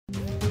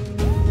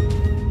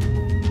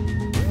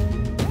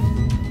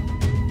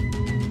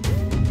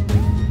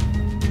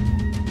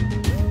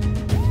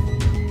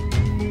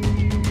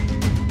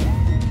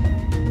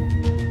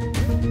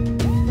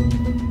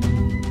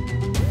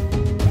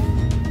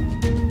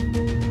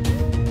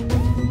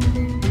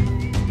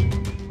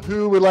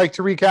would like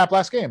to recap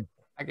last game?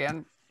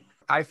 Again,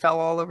 I fell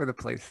all over the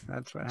place.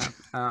 That's what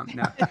happened.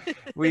 No,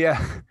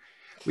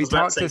 we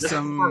talked to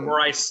some where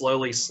I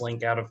slowly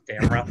slink out of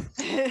camera.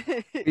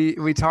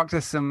 we talked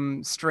to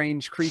some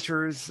strange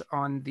creatures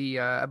on the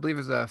I believe it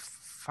was a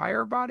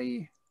fire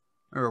body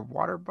or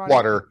water body.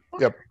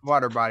 Yep.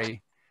 Water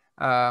body.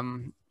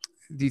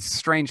 These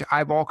strange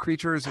eyeball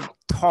creatures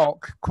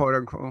talk, quote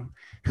unquote,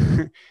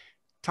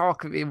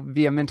 talk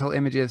via mental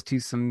images to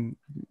some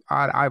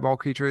odd eyeball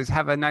creatures.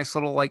 Have a nice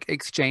little like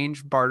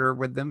exchange, barter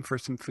with them for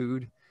some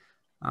food.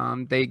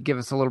 They give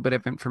us a little bit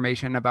of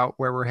information about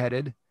where we're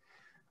headed.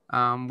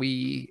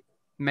 We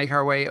make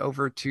our way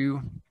over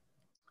to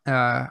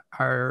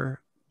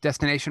our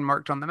destination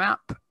marked on the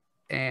map,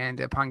 and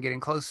upon getting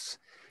close,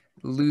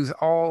 lose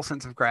all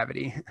sense of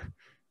gravity.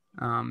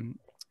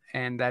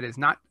 And that is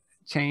not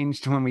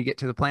changed when we get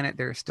to the planet.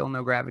 There is still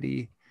no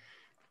gravity.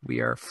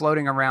 We are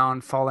floating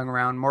around, falling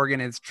around. Morgan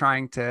is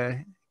trying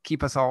to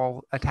keep us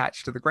all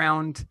attached to the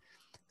ground,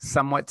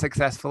 somewhat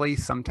successfully,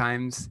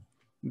 sometimes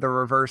the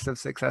reverse of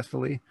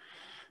successfully,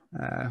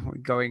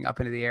 going up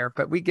into the air.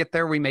 But we get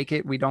there, we make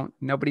it.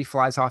 Nobody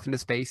flies off into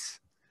space.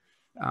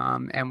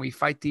 And we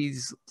fight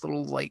these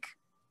little like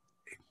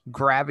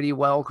gravity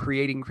well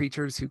creating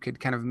creatures who could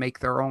kind of make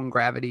their own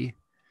gravity.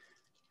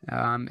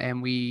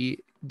 And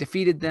we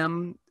defeated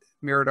them.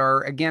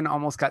 Miradar again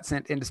almost got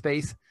sent into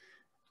space.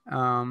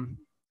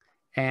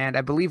 And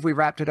I believe we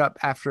wrapped it up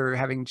after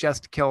having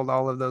just killed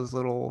all of those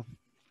little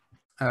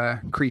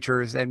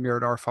creatures and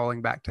Miradar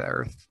falling back to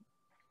Earth.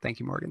 Thank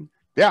you, Morgan.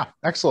 Yeah,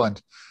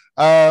 excellent.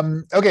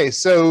 Okay,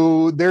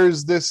 so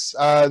there's this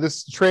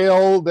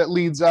trail that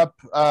leads up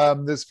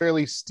this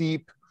fairly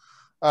steep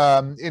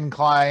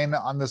incline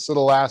on this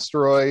little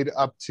asteroid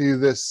up to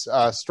this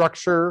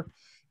structure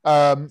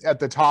at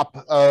the top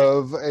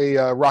of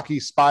a rocky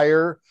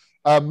spire.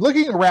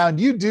 Looking around,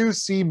 you do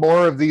see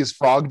more of these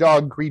frog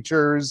dog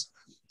creatures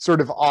sort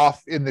of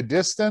off in the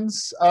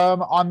distance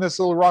on this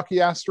little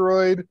rocky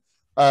asteroid.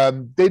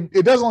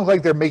 It doesn't look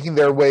like they're making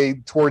their way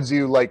towards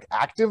you like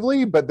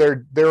actively, but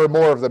there are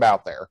more of them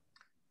out there.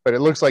 But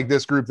it looks like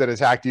this group that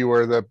attacked you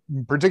are the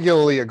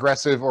particularly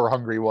aggressive or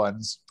hungry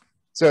ones.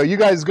 So you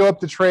guys go up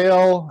the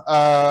trail.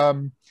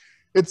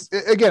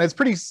 It's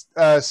pretty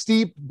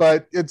steep,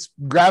 but it's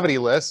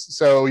gravityless.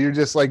 So you're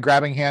just like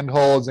grabbing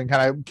handholds and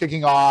kind of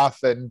kicking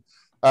off, and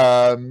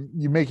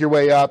you make your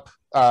way up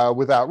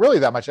without really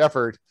that much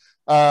effort.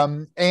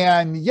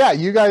 And yeah,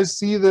 you guys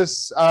see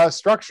this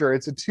structure.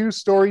 It's a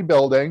 2-story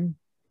building.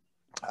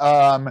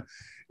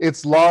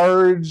 It's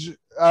large,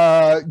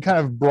 kind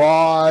of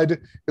broad.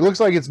 It looks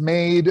like it's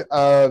made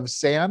of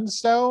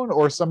sandstone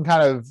or some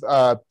kind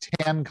of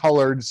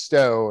tan-colored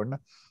stone.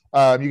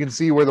 You can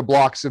see where the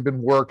blocks have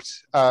been worked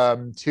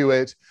to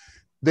it.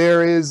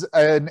 There is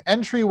an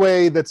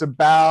entryway that's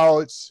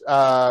about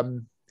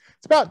 10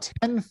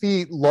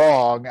 feet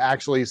long,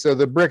 actually. So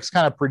the bricks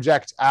kind of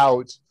project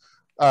out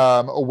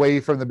away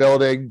from the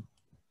building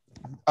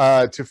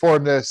to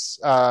form this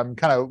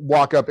kind of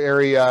walk-up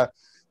area.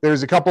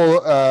 There's a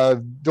couple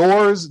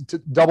doors,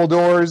 double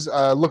doors,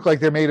 look like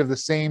they're made of the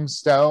same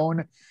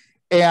stone.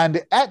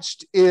 And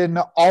etched in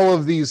all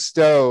of these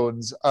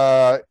stones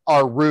are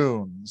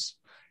runes.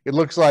 It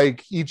looks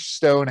like each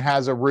stone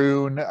has a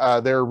rune.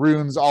 There are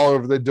runes all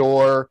over the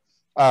door,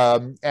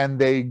 and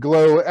they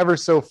glow ever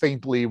so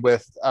faintly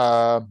with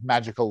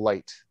magical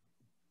light.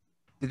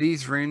 Do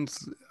these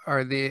runes,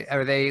 are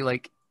they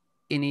like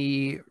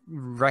any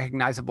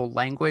recognizable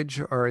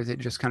language, or is it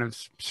just kind of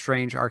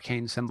strange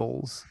arcane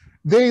symbols?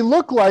 They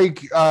look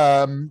like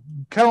kind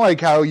of like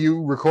how we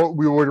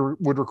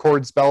would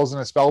record spells in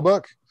a spell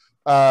book,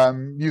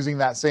 using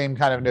that same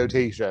kind of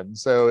notation.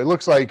 So it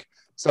looks like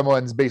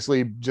someone's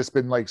basically just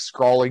been like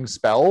scrawling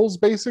spells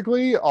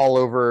basically all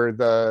over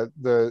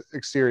the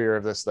exterior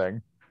of this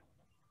thing.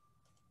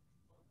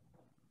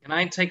 Can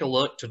I take a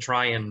look to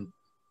try and,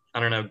 I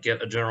don't know,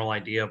 get a general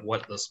idea of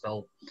what the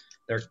spell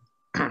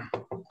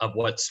of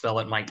what spell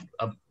it might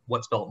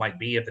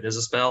be, if it is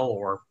a spell?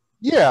 Or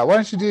yeah, why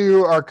don't you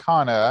do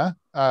Arcana?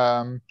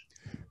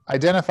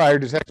 Identify or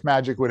detect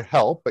magic would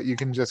help, but you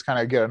can just kind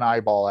of get an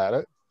eyeball at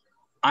it.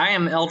 I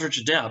am Eldritch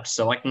Adept,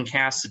 so I can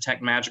cast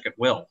detect magic at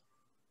will.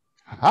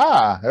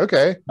 Ah,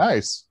 okay,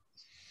 nice.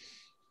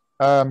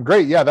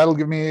 Great, yeah, that'll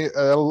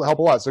help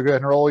a lot. So go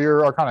ahead and roll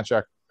your Arcana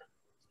check.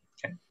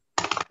 Okay.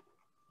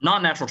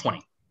 Non-natural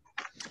 20.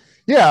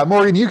 Yeah,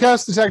 Morgan, you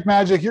cast detect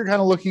magic. You're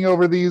kind of looking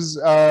over these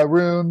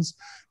runes.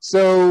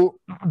 So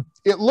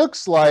it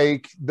looks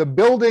like the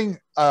building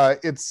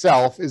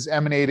itself is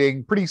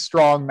emanating pretty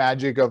strong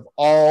magic of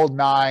all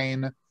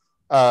 9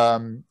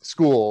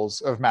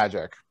 schools of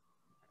magic.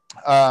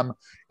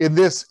 In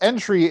this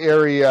entry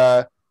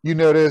area, you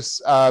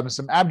notice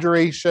some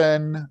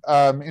abjuration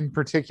in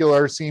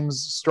particular seems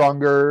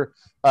stronger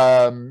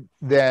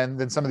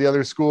than some of the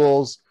other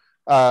schools.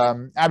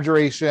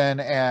 Abjuration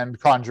and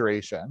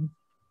conjuration.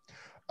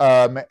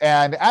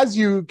 And as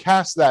you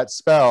cast that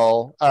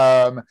spell,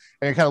 and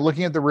you're kind of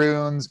looking at the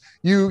runes,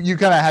 you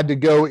kind of had to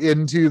go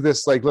into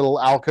this like little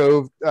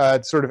alcove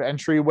sort of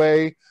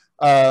entryway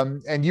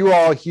and you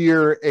all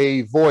hear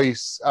a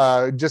voice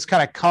just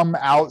kind of come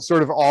out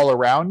sort of all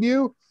around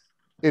you.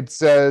 It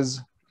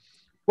says,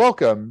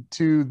 "Welcome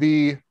to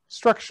the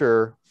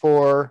structure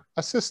for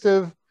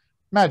assistive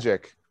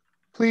magic.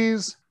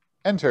 Please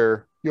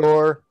enter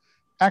your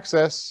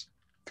access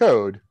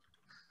code."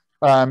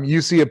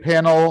 You see a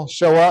panel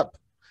show up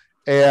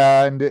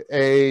and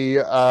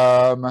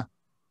a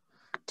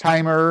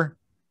timer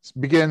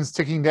begins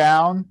ticking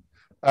down.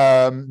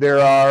 There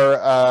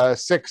are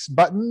 6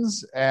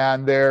 buttons,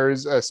 and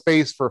there's a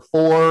space for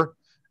 4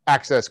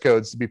 access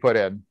codes to be put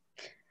in.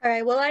 All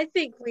right, well, I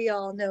think we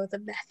all know the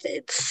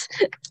methods.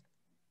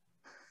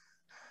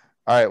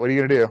 All right, what are you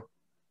going to do?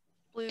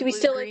 Blue, Do we blue,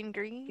 still green,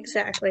 green?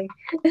 Exactly.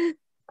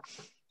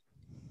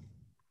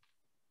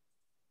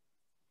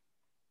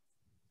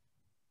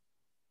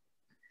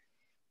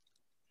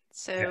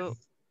 So,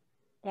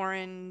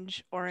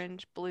 orange,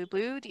 orange, blue,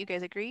 blue. Do you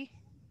guys agree?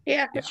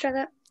 Yeah, let's try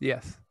that.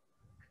 Yes.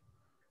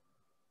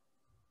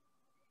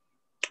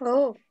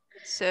 Oh,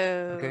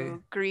 So, Okay.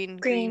 green, Green,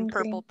 green,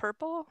 purple, green.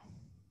 purple.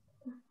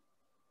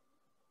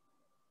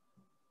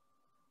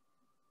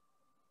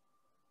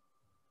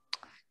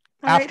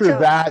 all right, After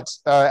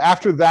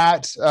so-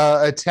 that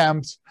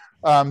attempt,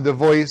 the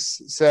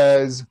voice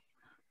says,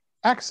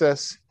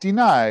 "Access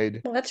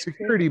denied. Well, that's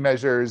Security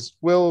measures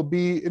will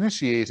be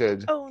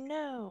initiated." Oh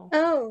no.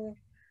 Oh,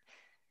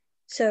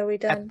 so we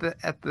done.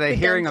 At the We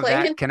hearing done of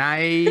playing? that, can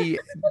I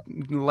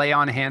lay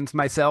on hands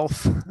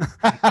myself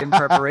in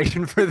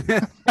preparation for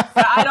this?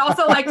 I'd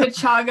also like to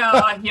chug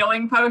a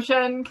healing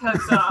potion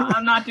because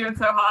I'm not doing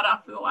so hot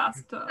after the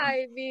last.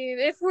 I mean,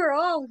 if we're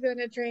all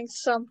gonna drink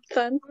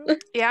something,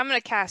 Yeah, I'm gonna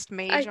cast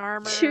mage I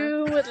armor.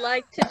 too would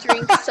like to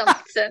drink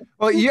something.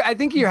 Well, I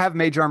think you have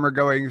mage armor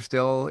going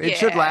still. It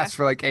should Yeah. last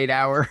for like 8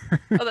 hours.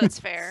 Oh, that's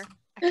fair.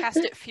 I cast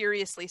it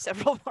furiously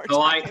several more So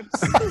times.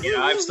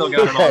 I've still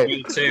got it on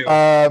me too.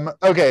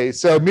 Okay,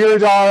 so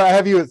Miradar, I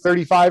have you at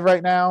 35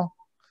 right now.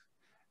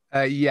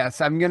 Yes,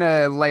 I'm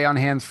gonna lay on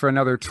hands for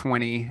another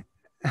 20,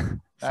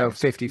 so Nice.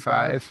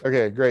 55.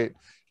 Okay, great.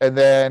 And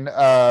then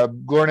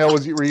Gloornil,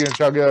 were you going to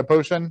chug a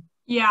potion?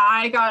 Yeah,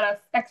 I got an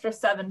extra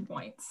 7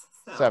 points.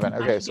 So 7.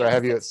 Okay, should so be I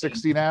have you at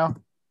 60 now.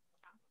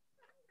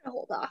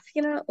 Hold off,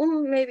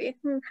 maybe.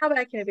 How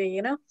bad can it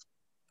be?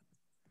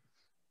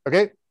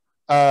 Okay.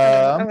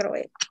 I'm gonna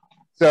wait.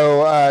 So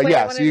Wait, I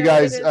yeah, wanna so you know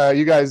what it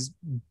you guys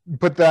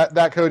put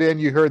that code in.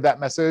 You heard that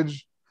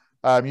message.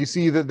 You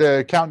see that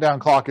the countdown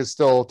clock is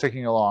still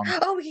ticking along.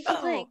 Oh, we can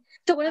keep playing.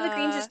 So one of the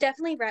greens is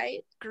definitely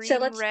right. Green, So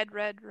let's- red,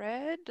 red,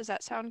 red. Does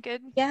that sound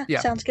good? Yeah, Yeah.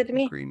 sounds good to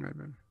me. Green, red,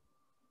 red.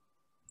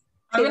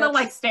 I'm gonna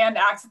that's- stand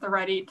axe at the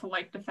ready to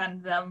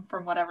defend them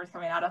from whatever's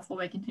coming at us while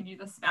they continue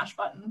to smash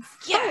buttons.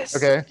 Yes.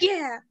 Okay.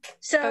 Yeah.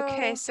 So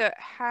Okay, so it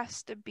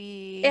has to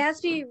be. it has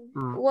to be.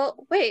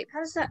 Well, wait. How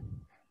does that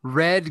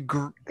Red,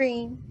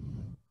 green?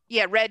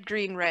 Yeah, red,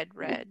 green, red,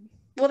 red.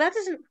 Well, that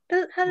doesn't.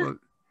 How does? well,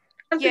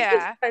 I'm Yeah.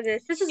 confused by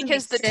this. This doesn't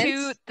Because the make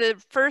sense.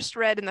 the first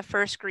red and the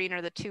first green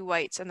are the 2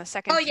 whites, and the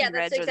second Oh 2 yeah, that's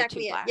reds are the 2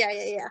 exactly it. blacks.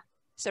 Yeah.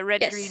 So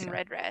red, Yes. green,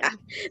 red, red. Ah.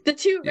 The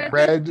 2 Yeah. red,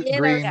 Red, yeah,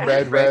 green, that-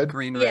 red, red.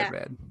 green, Yeah. red,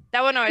 red.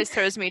 That one always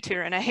throws me to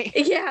Renee.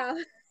 Yeah.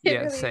 It Yeah,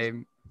 really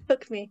same.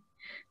 hooked me.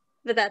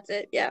 But that's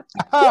it. Yeah.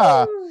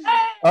 Ah, Woo!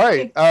 all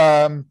right.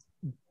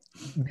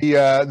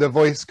 The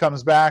voice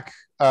comes back.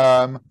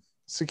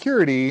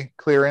 Security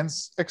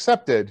clearance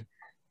accepted.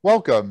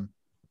 Welcome,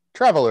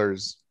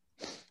 travelers.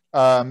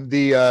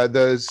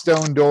 The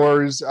stone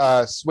doors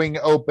swing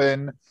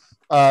open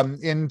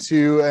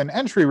into an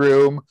entry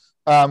room,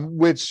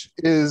 which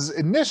is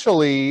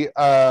initially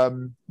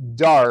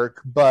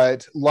dark,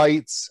 but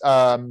lights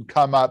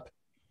come up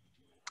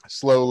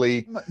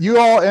slowly. You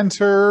all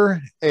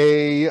enter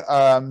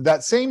that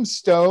same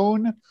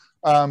stone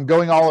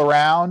going all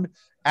around.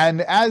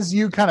 And as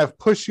you kind of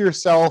push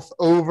yourself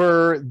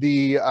over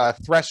the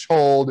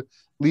threshold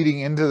leading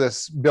into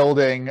this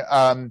building,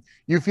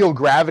 you feel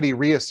gravity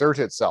reassert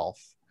itself,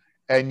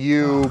 and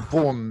you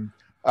boom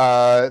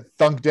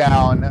thunk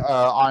down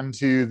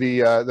onto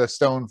the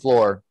stone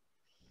floor.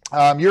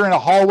 You're in a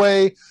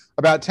hallway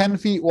about 10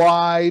 feet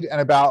wide and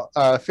about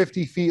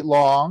 50 feet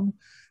long.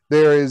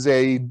 There is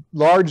a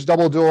large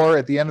double door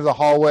at the end of the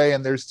hallway,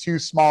 and there's 2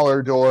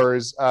 smaller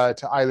doors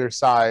to either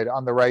side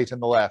on the right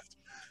and the left.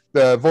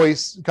 The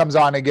voice comes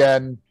on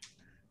again.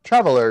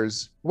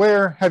 Travelers,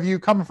 where have you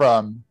come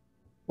from?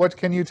 What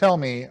can you tell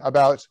me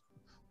about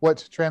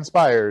what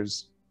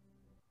transpires?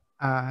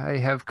 I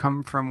have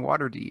come from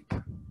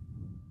Waterdeep.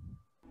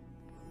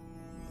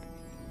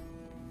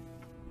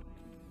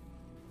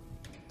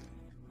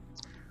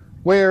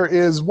 Where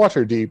is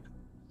Waterdeep?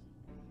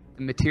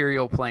 The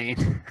material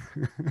plane.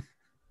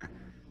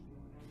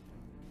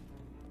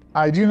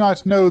 I do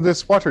not know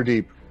this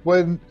Waterdeep.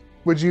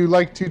 Would you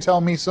like to tell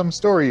me some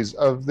stories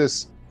of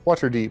this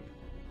Waterdeep?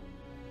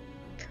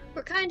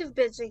 We're kind of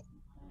busy.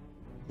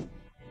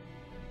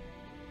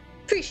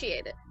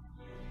 Appreciate it.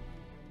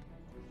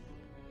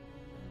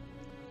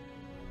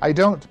 I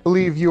don't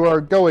believe you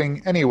are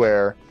going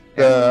anywhere.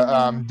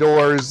 The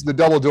doors, the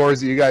double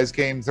doors that you guys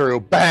came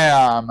through,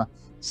 bam,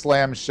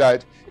 slam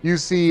shut. You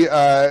see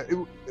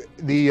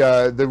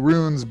the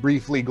runes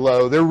briefly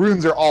glow. Their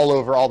runes are all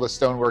over all the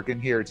stonework in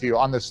here too,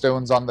 on the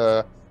stones on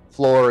the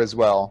floor as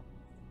well.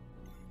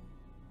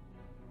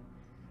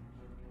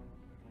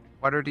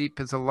 Waterdeep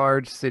is a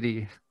large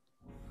city,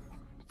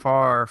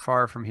 far,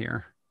 far from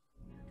here.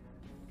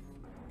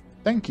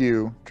 Thank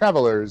you,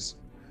 travelers.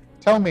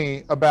 Tell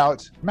me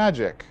about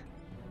magic.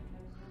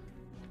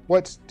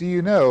 What do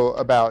you know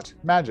about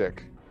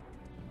magic?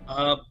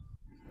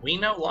 We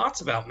know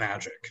lots about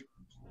magic.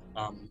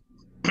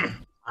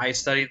 I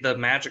studied the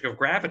magic of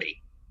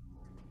gravity.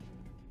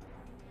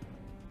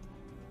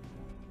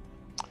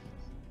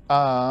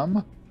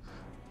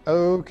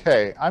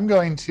 Okay, I'm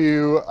going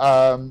to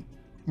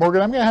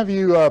Morgan. I'm going to have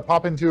you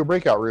pop into a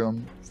breakout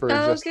room for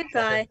just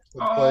goodbye.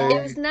 play.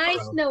 It was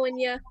nice knowing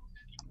you.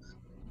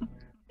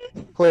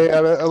 Play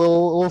a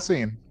little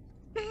scene.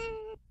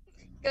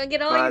 Gonna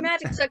get all your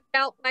magic sucked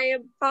out by a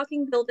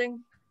fucking building.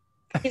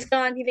 He's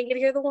gone. He didn't get to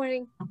hear the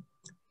warning.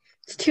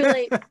 It's too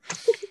late.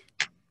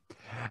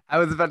 I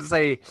was about to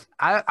say,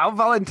 I'll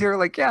volunteer.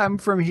 Like, yeah, I'm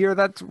from here.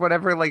 That's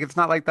whatever. Like, it's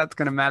not like that's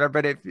gonna matter.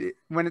 But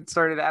when it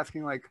started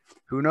asking, like,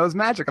 who knows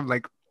magic, I'm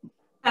like,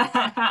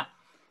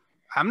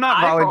 I'm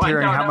not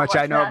volunteering how much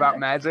I know about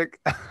magic.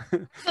 I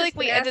feel like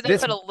we ended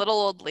up at a little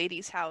old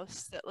lady's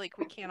house that like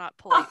we cannot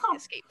politely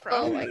escape from.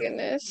 Oh my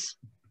goodness.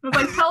 I was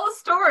like, tell a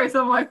story.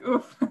 So I'm like,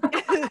 oof.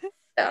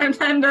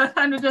 Time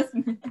to just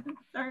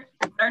start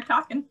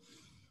talking.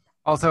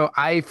 Also,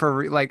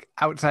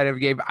 outside of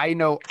Gabe, I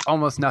know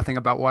almost nothing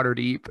about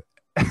Waterdeep.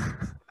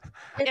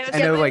 Yeah, I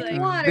know like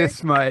water.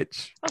 this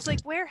much. I was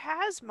like, where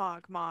has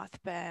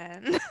Mogmoth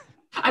been?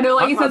 I know,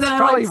 like you said, Mogmoth's then I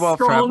probably like well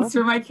scrolled traveled.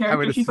 through my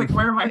character. She's like,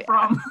 where am I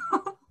from?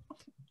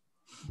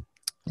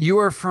 You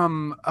are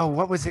from,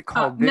 what was it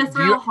called?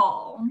 Mithril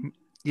Hall.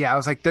 Yeah, I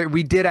was like,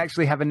 we did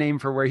actually have a name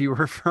for where you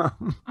were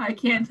from. I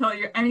can't tell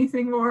you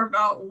anything more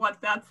about what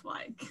that's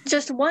like.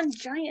 Just one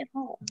giant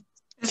hole.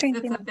 It's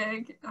a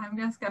big, I'm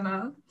just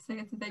gonna say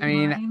it's a big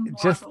I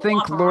just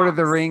think Lord of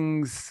the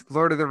Rings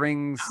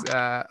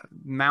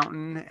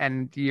mountain,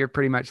 and you're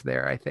pretty much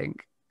there, I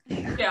think.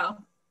 Yeah.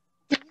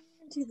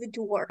 To the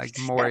dwarf. Like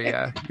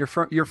Moria.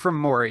 You're from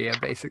Moria,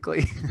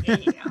 basically.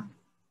 Yeah.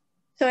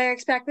 So I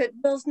expect that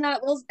Will's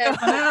dead.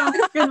 Oh,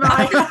 no.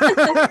 Goodbye.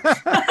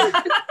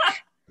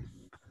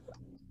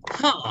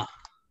 Huh.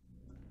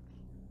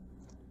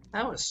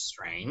 That was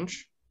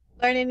strange.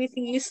 Learn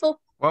anything useful?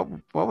 What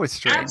was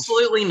strange?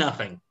 Absolutely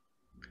nothing.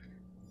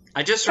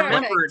 I just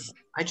Perfect.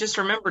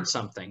 remembered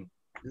something.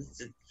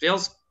 It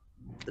feels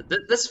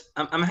this.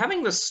 I'm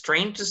having the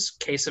strangest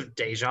case of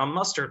deja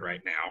mustard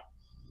right now.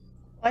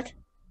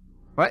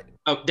 What?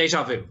 Oh,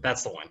 deja vu.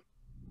 That's the one.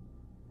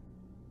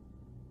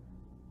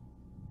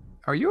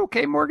 Are you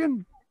okay,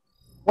 Morgan?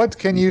 What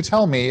can you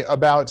tell me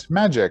about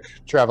magic,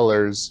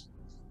 travelers?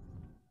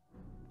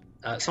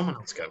 Someone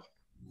else go.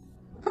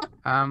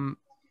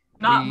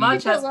 Not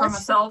much as for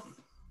myself.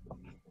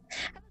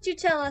 How about you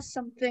tell us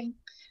something?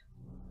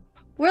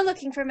 We're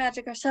looking for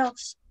magic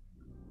ourselves.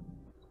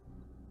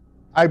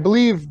 I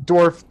believe,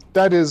 dwarf,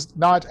 that is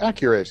not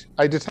accurate.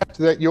 I detect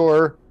that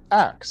your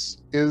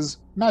axe is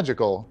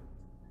magical.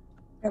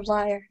 You're a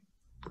liar.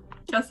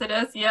 Yes, it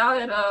is.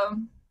 Yeah, it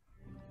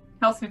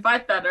helps me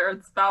fight better.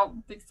 It's about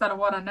the extent of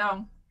what I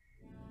know.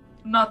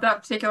 I'm not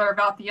that particular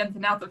about the ins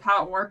and outs of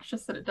how it works,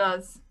 just that it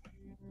does.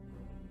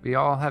 We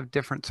all have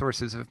different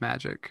sources of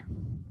magic.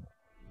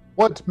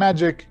 What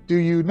magic do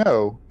you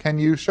know? Can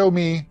you show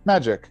me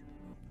magic?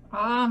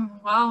 Well,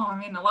 I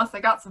mean, unless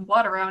I got some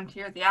blood around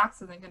here, the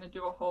axe isn't going to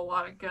do a whole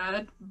lot of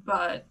good,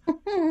 but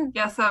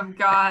guess I've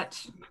got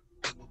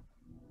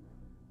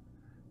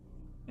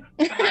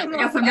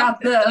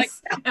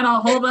this, and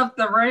I'll hold up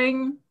the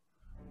ring.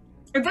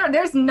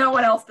 There's no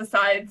one else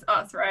besides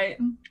us, right?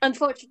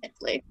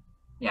 Unfortunately.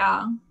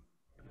 Yeah.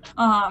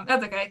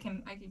 That's okay. I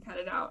can cut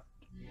it out.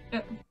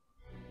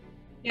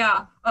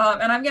 Yeah.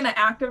 And I'm gonna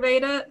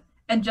activate it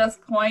and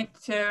just point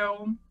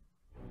to.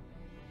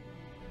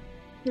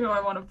 Who do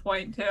I want to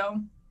point to?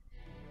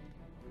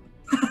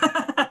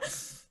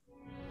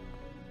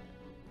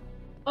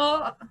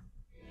 I'll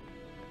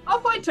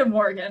point to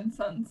Morgan,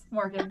 since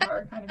Morgan's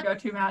our kind of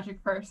go-to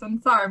magic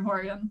person. Sorry,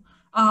 Morgan.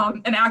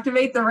 And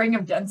activate the Ring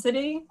of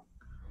Density.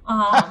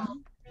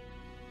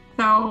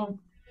 So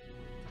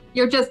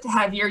you're just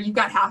heavier. You've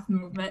got half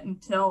movement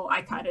until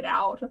I cut it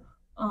out,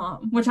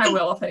 which I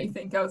will if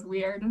anything goes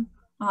weird.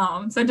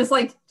 So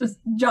just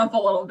jump a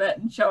little bit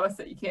and show us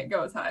that you can't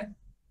go as high.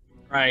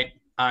 Right.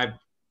 I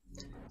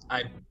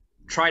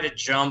try to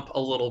jump a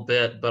little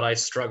bit, but I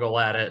struggle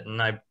at it,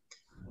 and I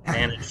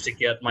manage to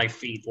get my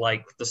feet,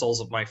 the soles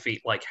of my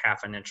feet,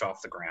 half an inch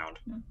off the ground.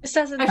 This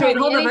doesn't Okay,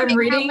 tell me hold up. anything. I'm How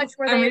reading much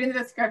were they? the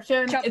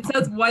description. Jump. It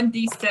says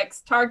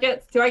 1d6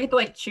 targets. Do I get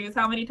to choose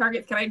how many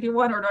targets? Can I do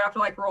one, or do I have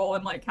to roll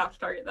and have to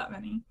target that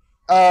many?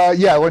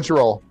 Yeah, why don't you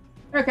roll?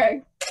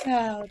 Okay.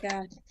 Oh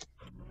god.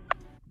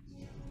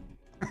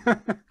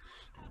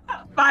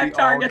 5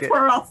 targets.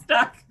 We're all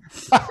stuck.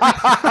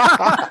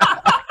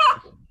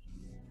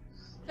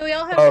 So we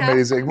all have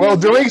Amazing. Well,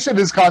 duration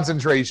is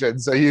concentration,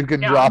 so you can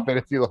drop it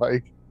if you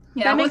like.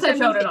 Yeah, That once makes I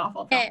showed sense. it off,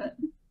 I'll drop it.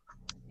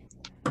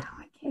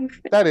 I'm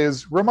That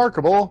is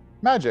remarkable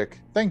magic.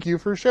 Thank you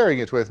for sharing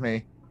it with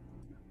me.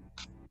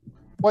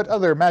 What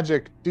other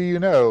magic do you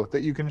know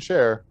that you can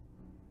share?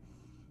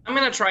 I'm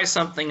going to try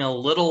something a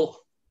little...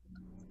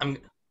 I'm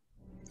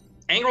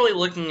angrily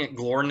looking at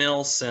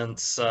Gloornil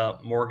since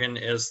Morgan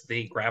is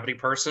the gravity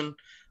person.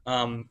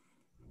 I'm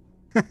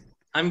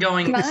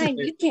going... Mine,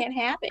 you can't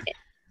have it.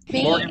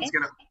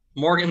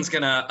 Morgan's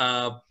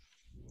gonna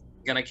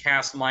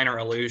cast minor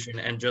illusion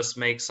and just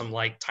make some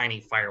like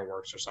tiny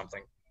fireworks or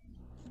something.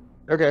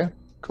 Okay,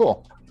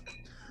 cool.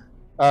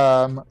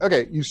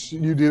 Okay, you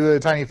do the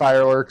tiny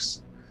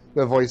fireworks.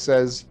 The voice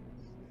says,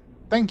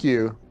 "Thank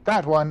you.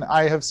 That one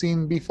I have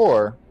seen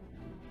before."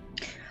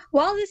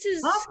 While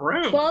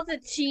the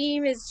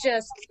team is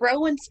just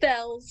throwing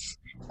spells,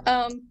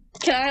 can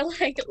I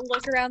like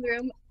look around the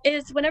room?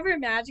 Whenever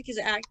magic is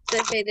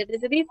activated,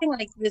 is anything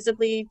like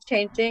visibly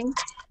changing?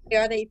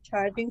 Are they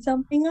charging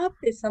something up?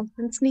 Is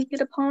something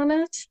sneaking upon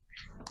us?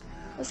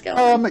 Let's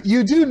go.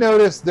 You do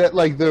notice that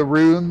like the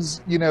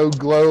runes,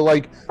 glow,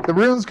 like the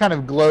runes kind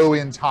of glow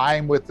in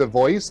time with the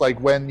voice. Like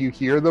when you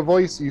hear the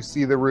voice, you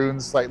see the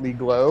runes slightly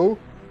glow.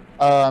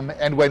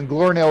 And when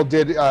Gloornil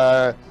did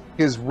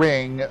his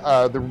ring,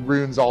 the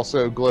runes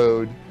also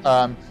glowed.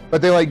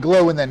 But they like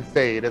glow and then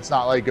fade. It's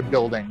not like a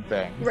building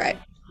thing. Right.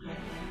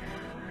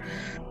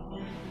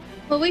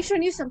 Well, we've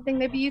shown you something.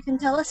 Maybe you can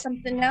tell us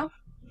something now.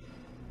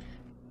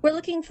 We're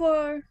looking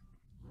for...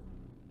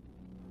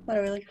 What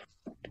are we looking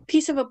for? A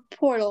piece of a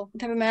portal.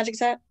 What type of magic is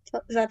that?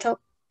 Is that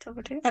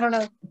teleportation? I don't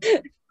know.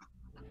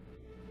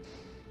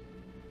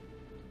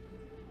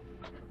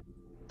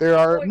 There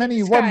are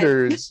many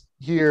wonders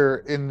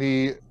here in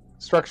the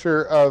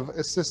structure of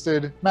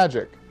assisted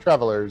magic,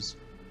 travelers.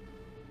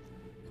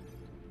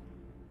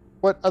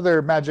 What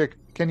other magic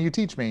can you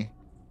teach me?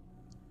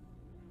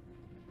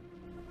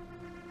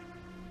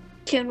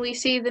 Can we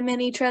see the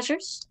many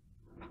treasures?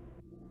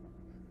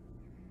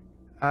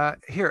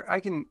 Here, I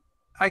can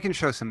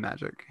show some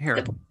magic. Here.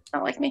 Nope,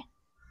 not like me.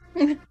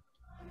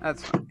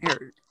 That's fine.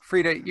 Here,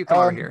 Frida, you come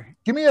over here.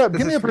 Give me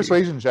a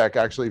persuasion check,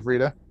 actually,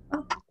 Frida.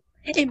 Oh,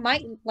 it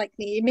might like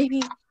me.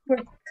 Maybe we're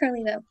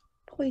currently in a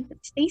point of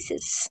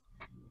stasis.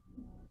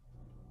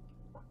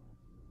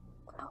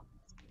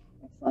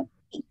 Wow.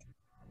 8.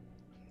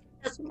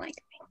 Doesn't like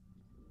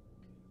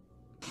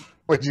me.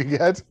 What'd you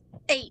get?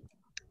 8.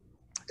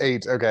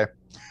 8, okay.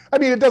 I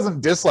mean, it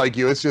doesn't dislike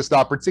you. It's just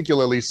not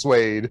particularly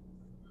swayed.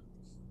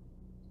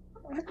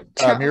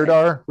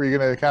 Miradar, were you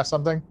going to cast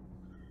something?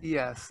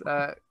 Yes.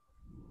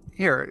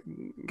 Here,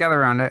 gather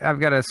around. I've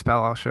got a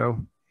spell I'll show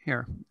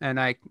here. And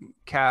I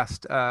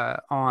cast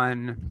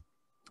on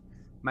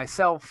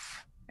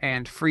myself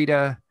and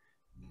Frida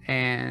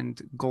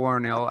and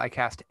Gloornil. I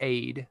cast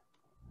Aid.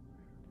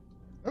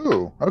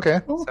 Ooh,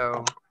 okay.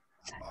 So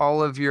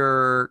all of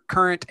your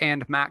current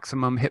and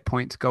maximum hit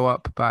points go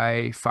up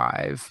by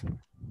 5.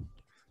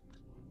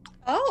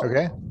 Oh.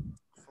 Okay.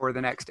 For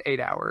the next 8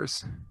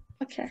 hours.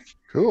 Okay.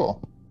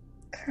 Cool.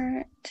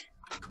 Current.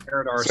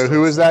 So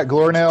who is that?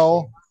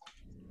 Gloornil?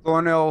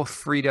 Gloornil,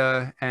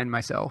 Frida, and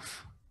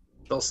myself.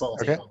 Still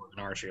salty, Okay.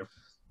 aren't you?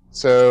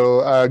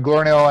 So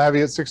Gloornil, I'll have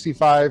you at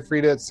 65,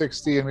 Frida at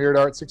 60, and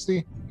Miradar at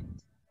 60?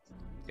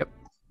 Yep.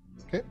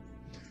 Okay.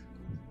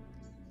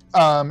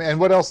 And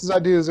what else does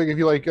that do? Does it give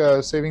you like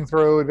a saving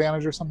throw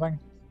advantage or something?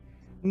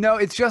 No,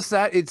 it's just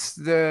that it's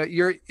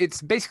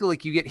basically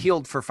like you get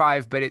healed for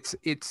 5, but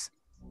it's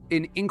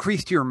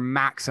increased your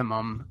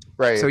maximum.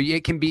 Right. So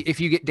it can be,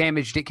 if you get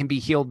damaged, it can be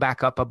healed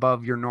back up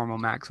above your normal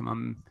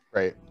maximum.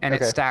 Right. And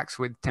it stacks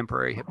with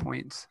temporary hit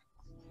points.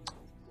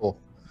 Cool.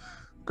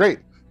 Great.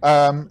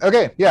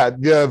 Okay. Yeah.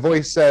 The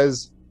voice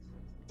says,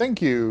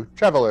 "Thank you,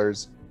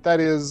 travelers. That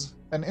is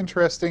an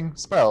interesting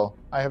spell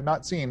I have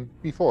not seen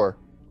before."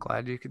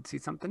 Glad you could see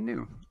something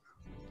new.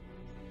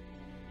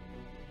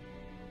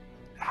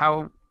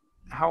 How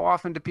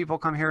often do people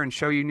come here and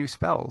show you new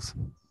spells?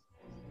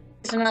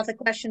 These are not the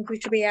questions we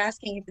should be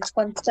asking if it's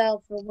one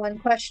spell for one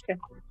question.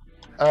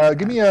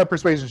 Give me a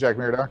persuasion check,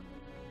 Miradar.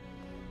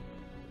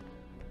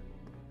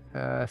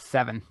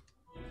 7.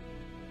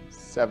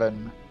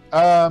 7.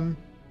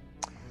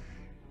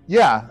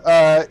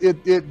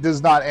 It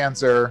does not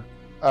answer.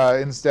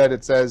 Instead,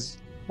 it says,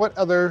 "What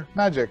other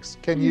magics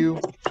can you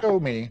show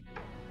me?"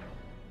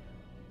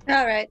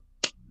 All right.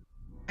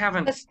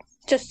 Haven't. Let's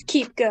just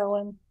keep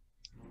going.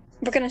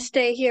 We're going to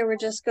stay here. We're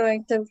just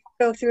going to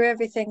go through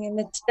everything, and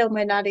it still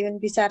might not even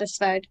be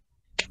satisfied.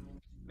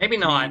 Maybe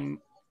not.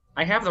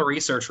 I have the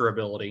researcher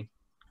ability.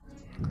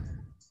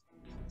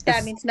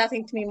 That means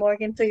nothing to me,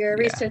 Morgan, so you're a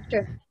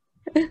researcher.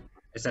 I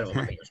said it with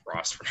my fingers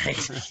crossed,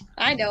 Renee.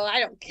 I know, I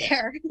don't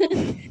care.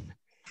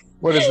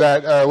 What does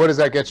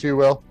that get you,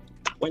 Will?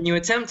 When you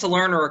attempt to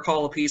learn or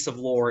recall a piece of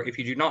lore, if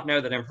you do not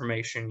know that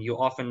information, you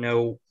often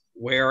know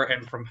where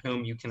and from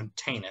whom you can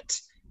obtain it.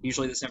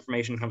 Usually this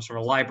information comes from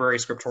a library,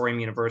 scriptorium,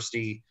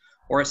 university,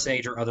 or a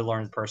sage or other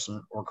learned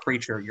person or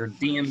creature. Your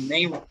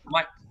DM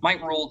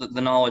might rule that the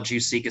knowledge you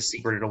seek is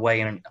secreted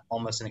away in an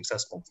almost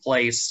inaccessible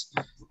place,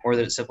 or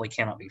that it simply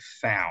cannot be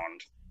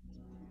found.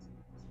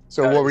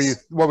 So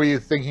what were you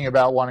thinking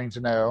about wanting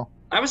to know?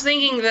 I was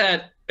thinking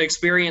that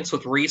experience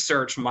with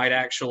research might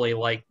actually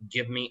like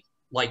give me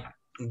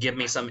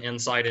some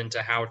insight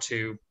into how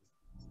to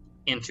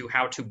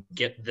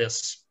get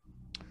this.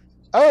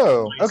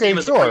 Oh, okay,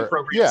 sure.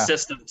 Yeah.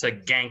 System to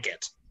gank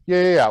it.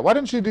 Yeah. Why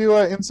don't you do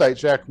an insight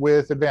check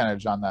with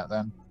advantage on that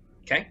then?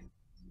 Okay.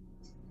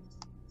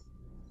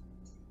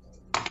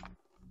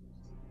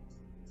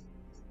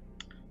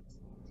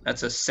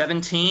 That's a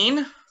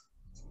 17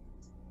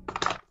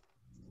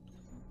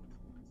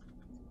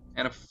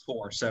 and a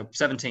 4, so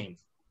 17.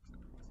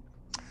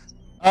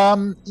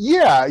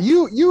 Yeah,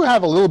 you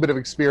have a little bit of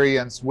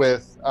experience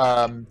with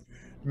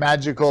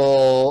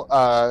magical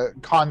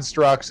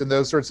constructs and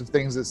those sorts of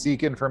things that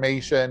seek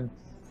information.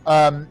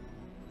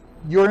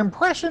 Your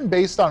impression,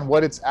 based on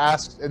what it's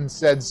asked and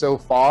said so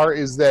far,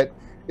 is that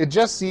it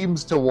just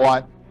seems to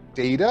want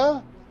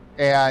data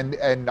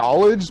and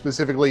knowledge,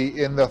 specifically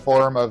in the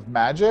form of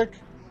magic.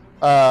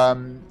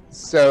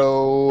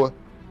 So,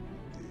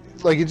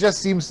 like, it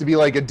just seems to be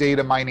like a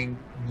data mining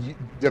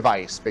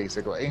device,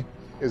 basically,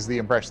 is the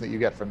impression that you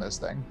get from this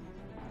thing.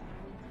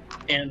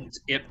 And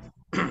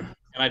and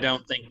I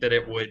don't think that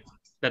it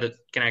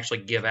can actually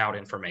give out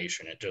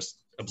information. It just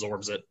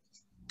absorbs it.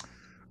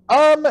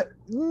 I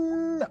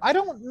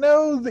don't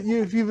know that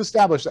if you've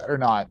established that or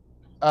not.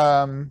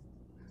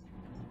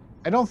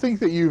 I don't think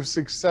that you've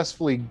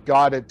successfully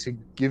got it to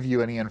give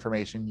you any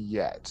information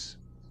yet.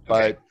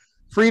 Okay. But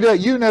Frida,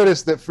 you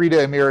notice that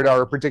Frida and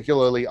Miradar are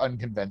particularly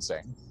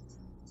unconvincing.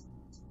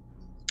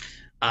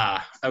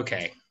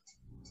 Okay.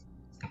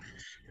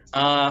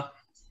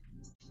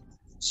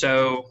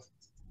 So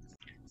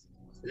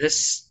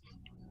this,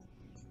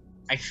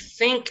 I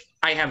think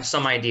I have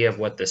some idea of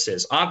what this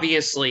is.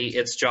 Obviously,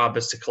 its job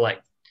is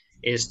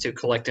to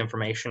collect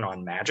information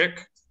on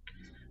magic.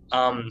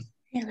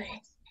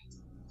 Really?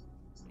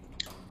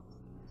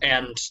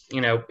 And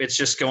it's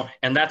just going,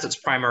 and that's its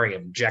primary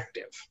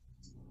objective.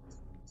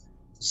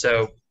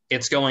 So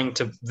it's going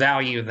to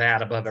value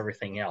that above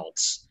everything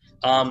else.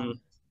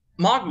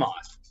 Mogmoth,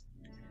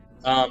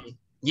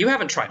 you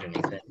haven't tried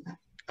anything.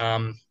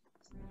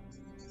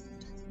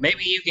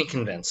 Maybe you can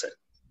convince it.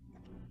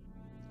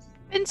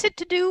 Convince it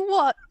to do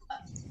what?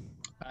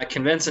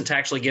 Convince it to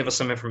actually give us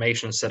some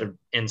information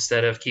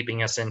instead of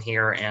keeping us in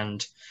here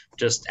and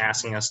just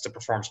asking us to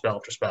perform spell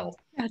after spell.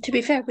 To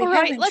be fair, we All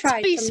haven't right, tried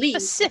let's to be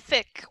leave.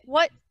 specific.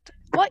 What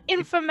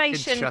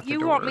information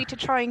you want me to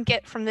try and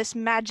get from this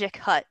magic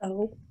hut?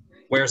 Oh,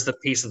 Where's the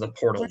piece of the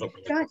portal that we're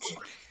looking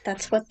for?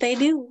 that's what they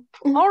do.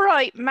 All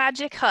right,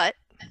 magic hut.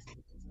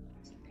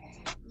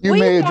 You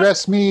may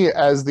address me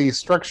as the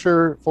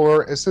structure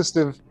for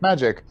assistive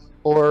magic,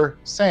 or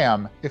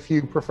Sam, if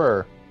you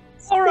prefer.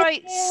 All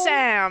right,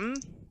 Sam.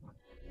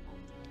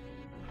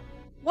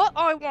 What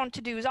I want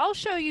to do is I'll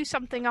show you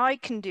something I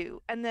can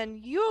do, and then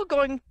you're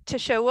going to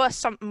show us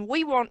something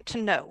we want to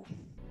know.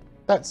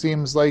 That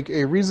seems like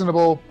a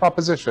reasonable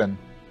proposition.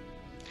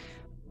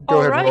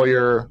 Go ahead and roll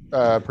your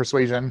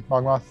persuasion,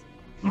 Mogmoth.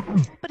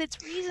 But it's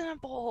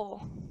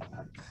reasonable.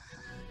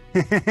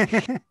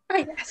 I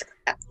ask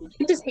that.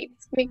 He just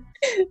hates me.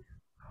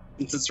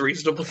 Since it's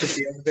reasonable to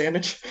the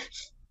advantage.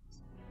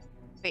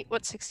 Wait,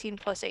 what's 16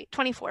 plus 8?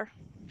 24.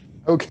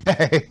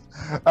 Okay.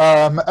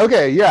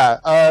 Okay,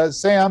 yeah.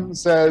 Sam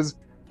says,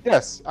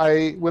 yes,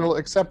 I will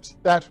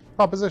accept that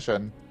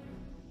proposition.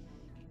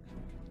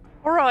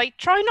 All right,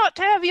 try not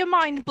to have your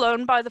mind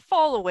blown by the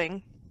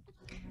following.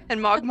 And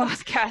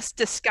Mogmoth casts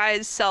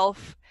Disguise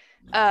Self.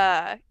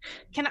 Can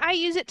I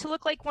use it to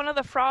look like one of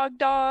the frog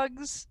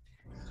dogs?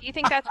 Do you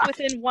think that's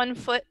within 1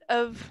 foot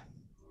of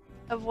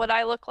what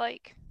I look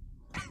like?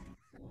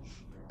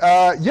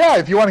 Yeah,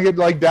 if you want to get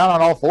like down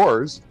on all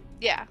fours.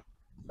 Yeah.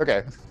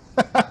 Okay.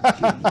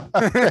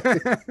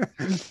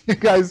 You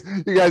guys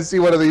see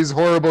one of these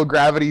horrible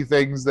gravity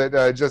things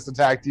that just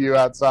attacked you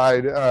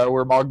outside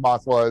where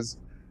Mogmoth was.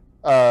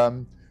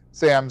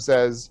 Sam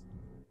says,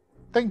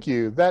 "Thank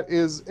you. That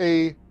is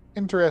a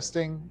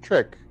interesting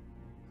trick.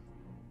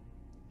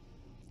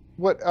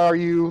 What are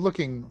you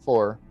looking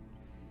for?"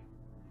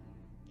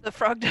 The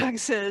frog dog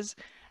says,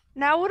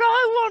 "Now what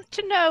I want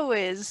to know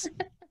is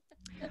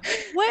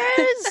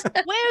where's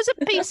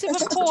a piece of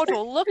a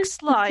portal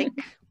looks like?"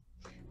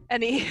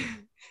 And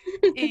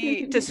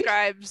he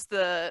describes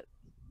the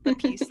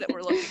piece that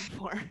we're looking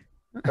for.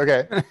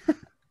 Okay.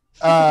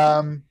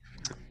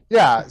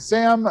 Yeah,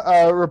 Sam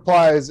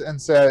replies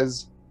and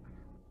says,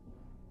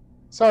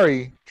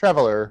 "Sorry,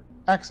 traveler.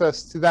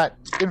 Access to that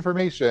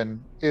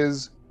information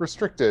is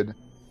restricted."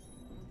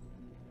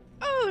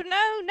 Oh,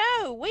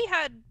 no. We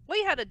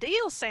had a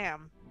deal,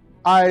 Sam.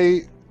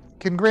 I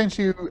can grant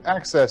you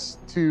access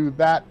to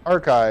that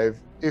archive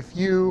if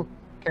you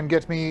can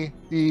get me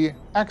the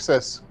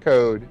access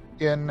code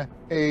in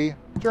a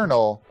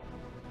journal.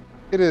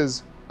 It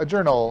is a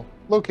journal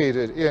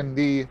located in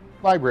the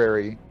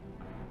library.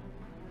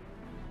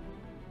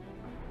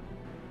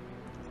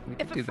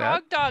 If a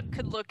frog dog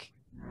could look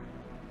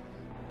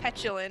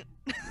petulant,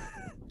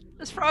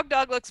 this frog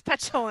dog looks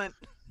petulant.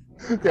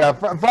 Yeah,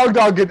 Frog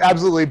Dog can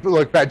absolutely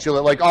look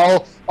petulant. Like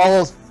all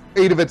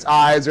 8 of its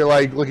eyes are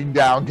like looking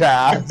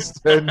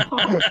downcast. And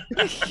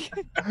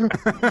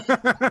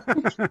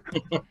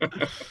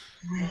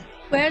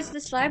Where's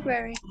this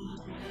library?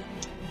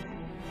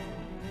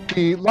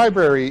 the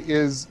library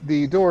is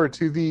the door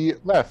to the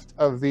left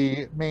of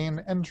the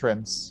main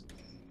entrance.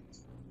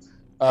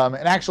 And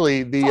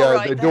actually, the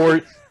door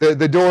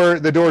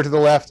to the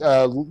left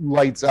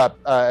lights up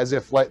as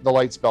if the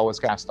light spell was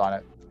cast on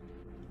it.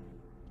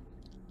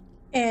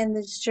 And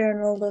this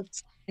journal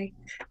looks like...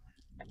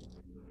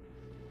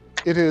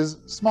 It is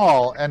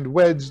small and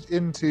wedged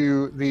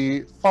into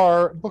the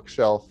far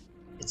bookshelf.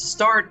 It's a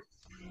start.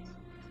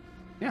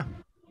 Yeah.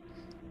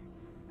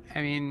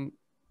 I mean,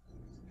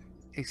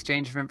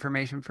 exchange of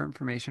information for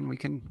information.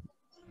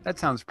 That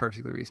sounds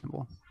perfectly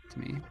reasonable to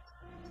me.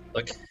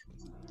 Look.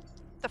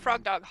 The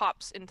frog dog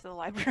hops into the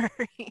library.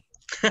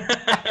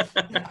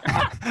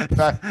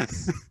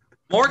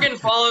 Morgan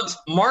follows.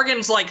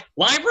 Morgan's like,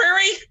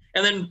 library?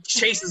 And then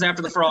chases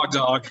after the frog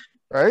dog.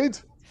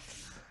 Right?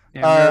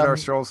 Yeah, Miradar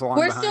strolls along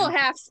We're behind. still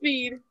half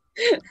speed.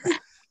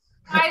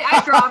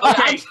 I dropped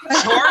Okay,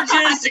 it.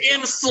 charges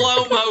in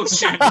slow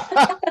motion.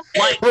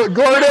 Like,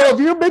 Gloornil,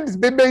 have you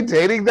been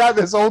maintaining that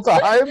this whole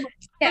time? I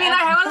mean,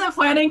 I wasn't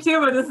planning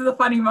to, but this is a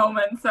funny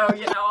moment, so,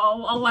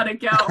 I'll let it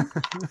go.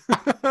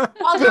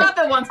 I'll drop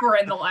it once we're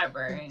in the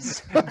library.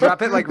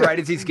 Drop it like right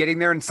as he's getting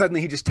there, and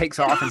suddenly he just takes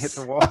off and hits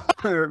the wall.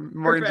 Or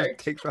Morgan just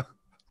Perfect. takes off.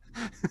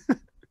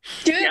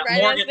 Do it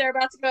right Morgan... as they're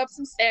about to go up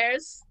some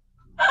stairs.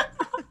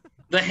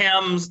 The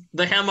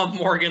hem of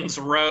Morgan's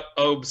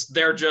robes,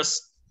 they're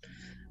just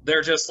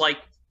like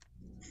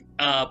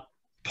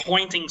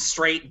pointing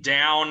straight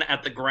down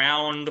at the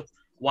ground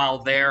while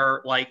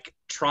they're like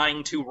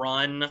trying to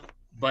run,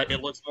 but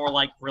it looks more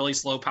like really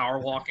slow power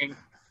walking.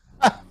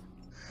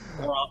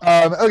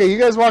 Okay, you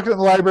guys walk into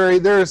the library.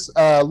 There's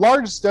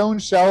large stone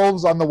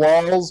shelves on the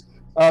walls.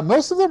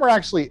 Most of them are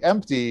actually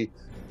empty.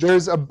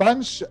 There's a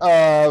bunch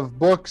of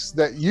books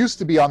that used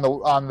to be on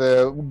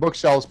the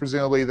bookshelves,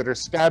 presumably, that are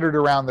scattered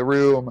around the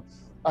room.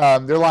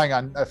 They're lying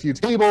on a few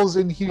tables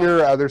in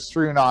here. They're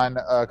strewn on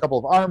a couple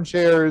of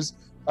armchairs,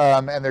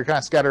 and they're kind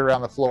of scattered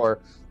around the floor.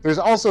 There's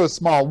also a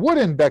small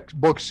wooden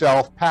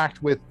bookshelf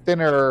packed with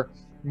thinner,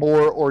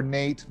 more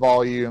ornate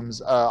volumes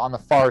on the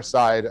far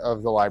side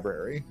of the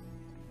library.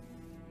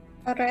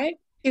 All right.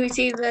 Do we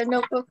see the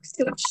notebooks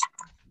to which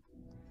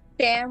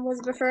Sam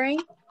was referring?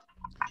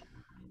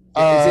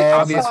 Is it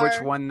obvious Or-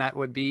 which one that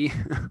would be?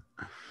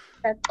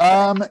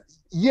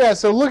 Yeah,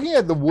 so looking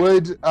at the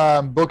wood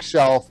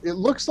bookshelf, it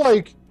looks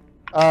like...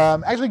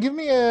 actually, give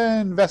me an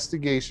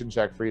investigation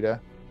check, Frida.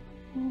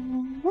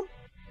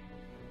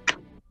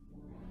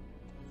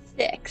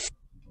 6.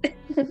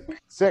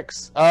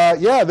 6.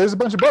 Yeah, there's a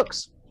bunch of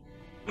books.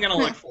 I'm gonna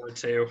look for it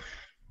too.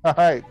 All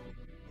right.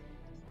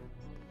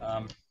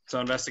 So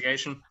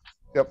investigation.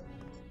 Yep.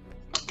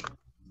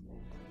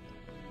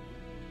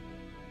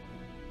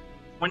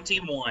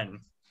 21.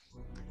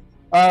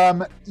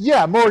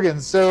 Yeah,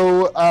 Morgan.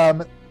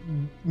 So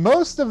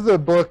most of the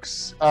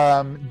books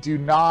do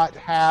not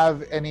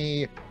have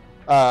any,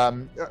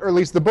 or at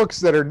least the books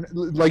that are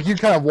like you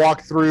kind of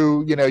walk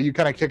through. You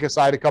kind of kick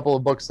aside a couple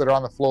of books that are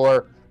on the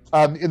floor.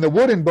 In the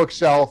wooden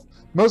bookshelf,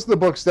 most of the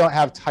books don't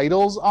have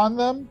titles on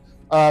them,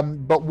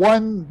 but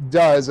one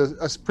does,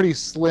 a pretty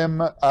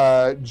slim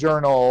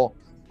journal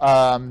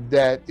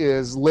that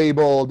is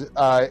labeled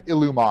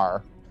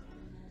Illumar.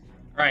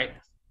 Right.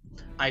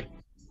 I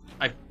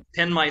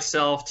pin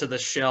myself to the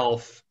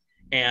shelf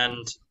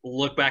and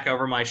look back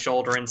over my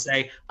shoulder and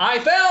say, I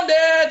found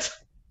it!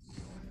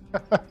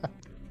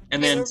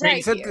 And then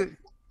Right.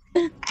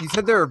 You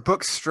said there are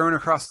books strewn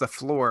across the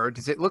floor.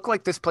 Does it look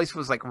like this place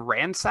was like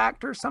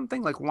ransacked or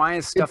something? Like, why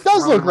is stuff? It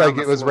does thrown look like around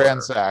the it was floor?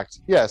 ransacked.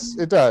 Yes,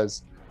 it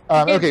does. It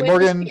Okay, would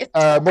Morgan. be-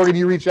 Morgan,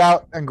 you reach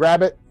out and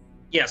grab it.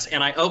 yes,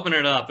 and I open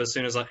it up as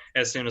soon as I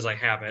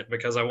have it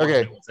because I want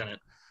Okay. to know what's in it.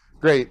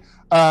 Great.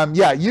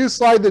 Yeah, you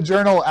slide the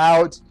journal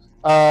out.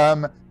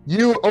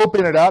 You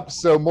open it up.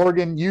 So,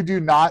 Morgan, you do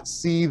not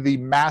see the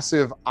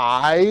massive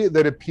eye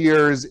that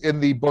appears in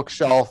the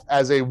bookshelf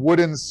as a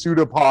wooden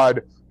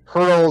pseudopod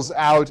hurls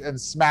out and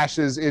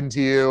smashes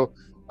into you.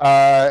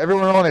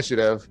 Everyone roll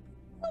initiative.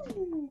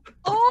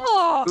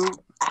 Oh,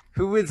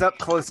 Who is up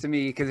close to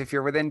me? Because if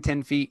you're within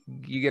 10 feet,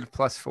 you get a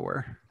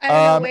 +4. I don't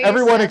know where you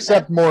Everyone said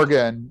except that.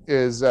 Morgan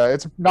is,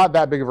 it's not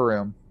that big of a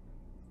room.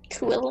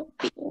 Cool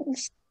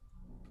beans.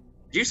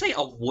 Did you say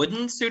a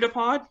wooden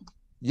pseudopod?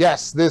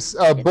 Yes, this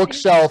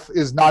bookshelf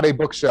is not a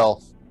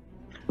bookshelf.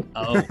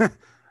 Oh.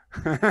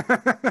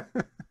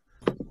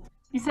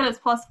 You said it's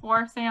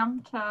 +4,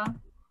 Sam, to...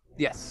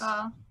 Yes.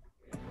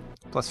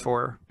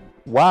 +4.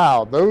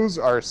 Wow, those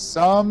are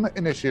some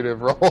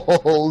initiative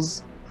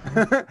rolls.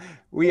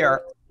 We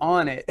are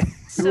on it.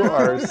 You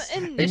are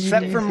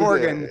Except for speedy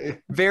Morgan. today.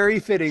 Very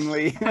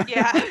fittingly.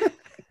 yeah.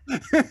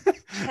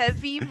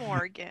 Heavy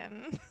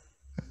Morgan.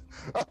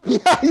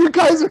 Yeah, you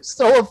guys are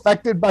so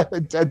affected by the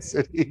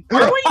density.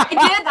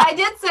 I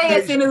did say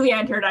as soon as we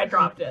entered, I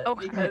dropped it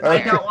Okay. because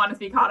I don't want to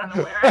be caught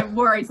unaware. I'm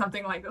worried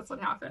something like this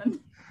would happen.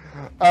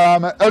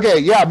 Okay,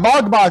 yeah,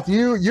 Mogmoth,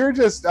 you're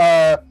just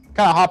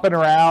kind of hopping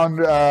around,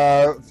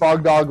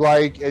 frog dog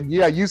like, and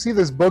yeah, you see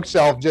this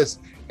bookshelf just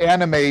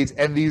animate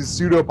and these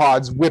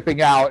pseudopods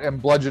whipping out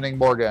and bludgeoning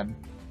Morgan.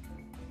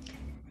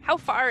 How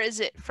far is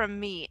it from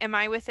me? Am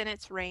I within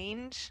its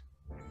range?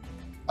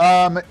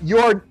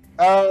 You're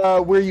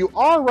where you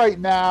are right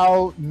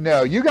now.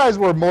 No, you guys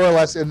were more or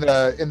less in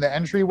the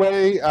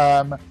entryway.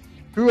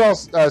 Who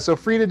else? So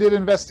Frida did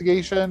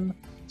investigation.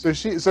 So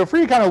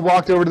Frida kind of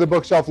walked over to the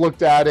bookshelf,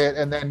 looked at it,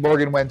 and then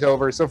Morgan went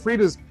over. So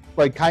Frida's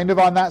like kind of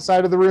on that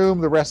side of the room.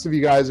 The rest of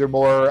you guys are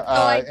more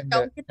in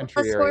the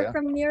entry area. +4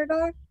 from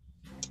Miradar?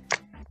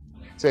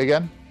 Say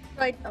again?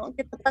 So I don't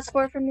get the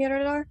 +4 from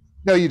Miradar?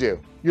 No, you do.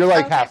 You're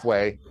like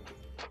halfway.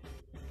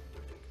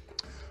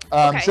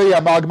 Okay. So yeah,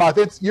 Mogmoth,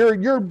 it's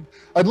you're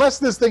unless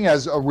this thing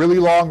has a really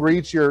long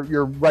reach,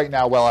 you're right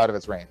now well out of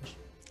its range.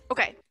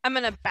 Okay, I'm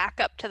gonna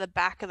back up to the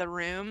back of the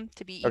room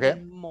to be Okay.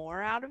 even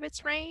more out of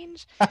its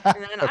range,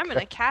 and then I'm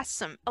gonna cast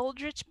some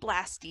Eldritch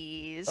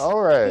Blasties. All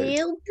right.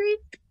 Eldritch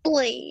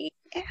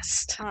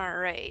Blast. All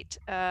right.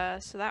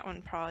 So that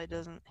one probably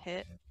doesn't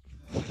hit.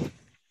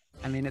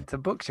 I mean, it's a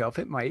bookshelf.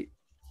 It might.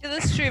 Yeah,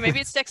 that's true. Maybe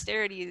its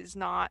dexterity is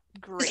not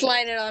great. Just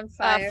light it on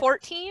fire.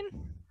 14.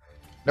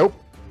 Nope.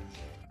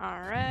 All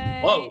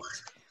right. Whoa.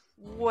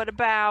 What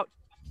about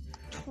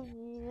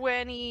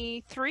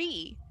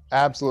 23?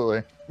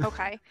 Absolutely.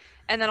 Okay.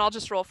 And then I'll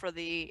just roll for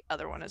the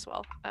other one as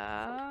well.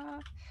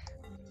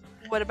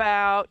 What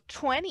about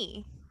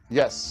 20?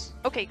 Yes.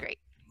 Okay, great.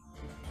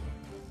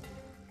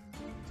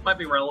 This might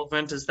be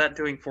relevant. Is that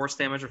doing force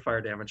damage or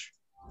fire damage?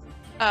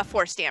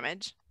 Force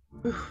damage.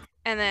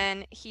 And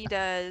then he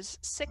does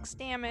 6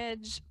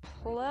 damage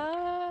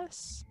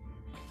plus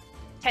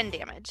 10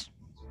 damage.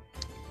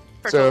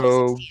 For a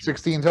total of So 16.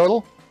 16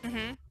 total.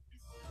 Mm-hmm.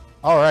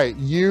 All right,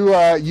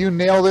 you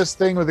nail this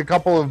thing with a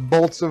couple of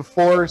bolts of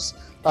force.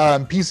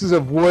 Pieces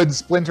of wood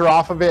splinter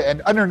off of it, and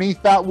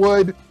underneath that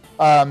wood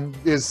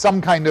is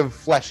some kind of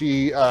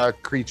fleshy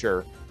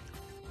creature.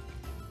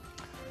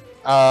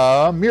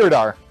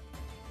 Miradar.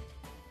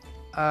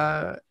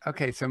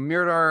 Okay, so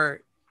Miradar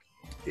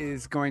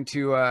is going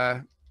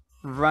to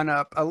run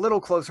up a little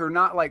closer,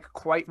 not like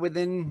quite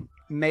within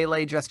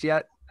melee just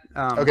yet.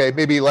 Okay,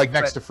 maybe like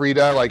next to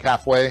Frida, like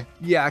halfway.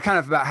 Yeah, kind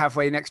of about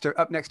halfway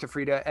up next to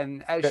Frida,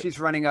 and as she's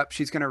running up,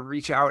 she's going to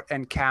reach out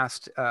and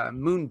cast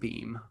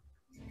Moonbeam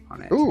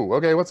on it. Ooh,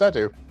 okay, what's that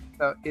do?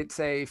 So it's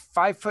a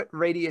 5-foot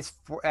radius.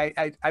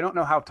 I don't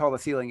know how tall the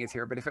ceiling is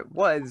here, but if it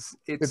was,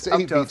 it's up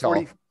 8 to feet tall.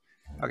 40.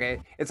 Okay,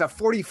 it's a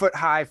 40-foot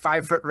high,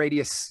 5-foot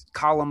radius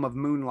column of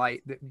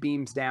moonlight that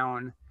beams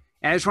down,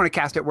 and I just want to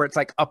cast it where it's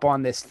like up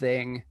on this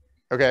thing.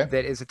 Okay.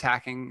 That is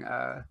attacking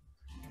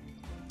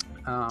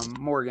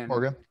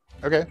Morgan.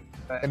 Okay.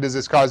 And does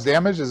this cause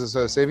damage? Is this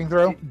a saving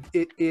throw?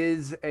 It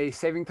is a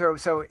saving throw.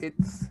 So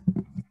it's,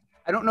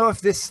 I don't know if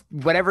this,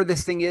 whatever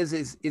this thing is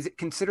it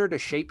considered a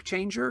shape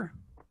changer?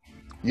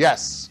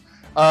 Yes.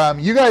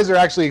 You guys are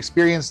actually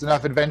experienced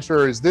enough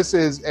adventurers. This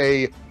is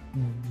a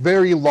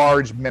very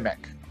large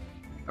mimic.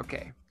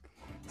 Okay.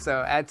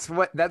 So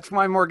that's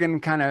why Morgan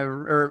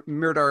or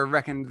Miradar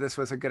reckoned this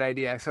was a good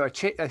idea. So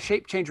a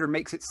shape changer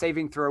makes its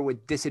saving throw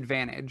with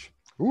disadvantage.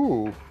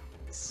 Ooh.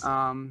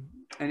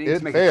 And it needs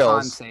to make fails. a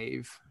con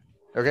save.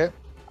 Okay.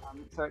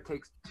 So it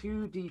takes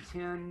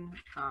 2d10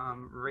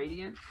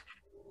 radiant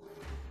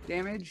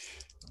damage.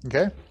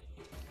 Okay.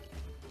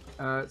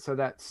 So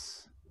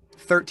that's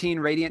 13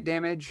 radiant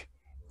damage.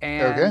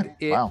 And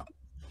it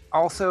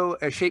also,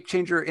 a shape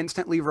changer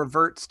instantly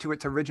reverts to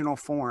its original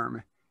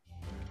form.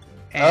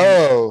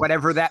 And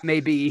whatever that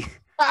may be.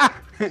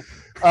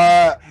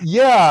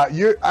 Yeah,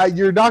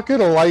 you're not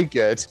gonna like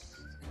it.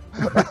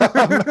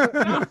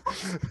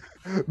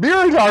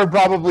 Miradar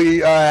probably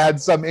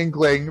had some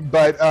inkling,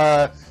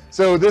 but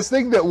so this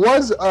thing that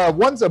was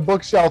once a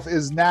bookshelf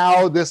is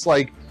now this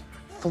like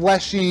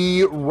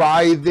fleshy,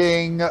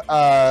 writhing,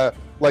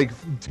 like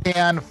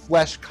tan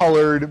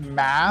flesh-colored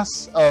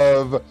mass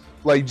of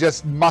like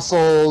just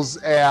muscles,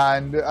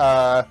 and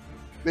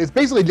it's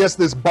basically just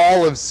this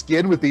ball of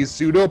skin with these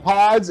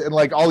pseudopods and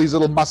like all these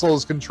little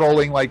muscles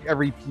controlling like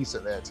every piece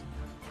of it.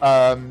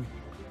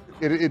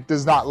 It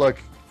does not look.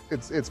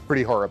 It's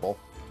pretty horrible.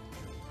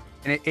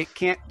 And it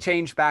can't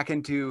change back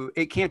into,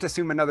 it can't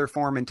assume another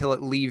form until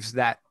it leaves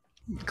that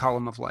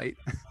column of light.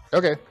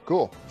 Okay,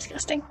 cool.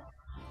 Disgusting.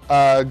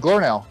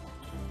 Gloornil.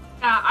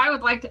 I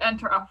would like to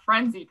enter a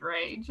frenzied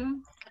rage.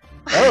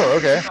 Oh,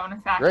 okay.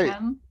 Great.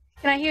 Him.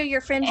 Can I hear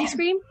your frenzy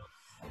scream?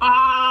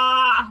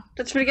 Ah!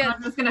 That's pretty good.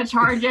 I'm just gonna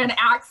charge in,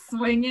 axe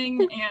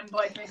swinging, and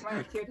like make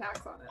my 2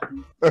 attacks on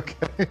it.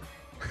 Okay.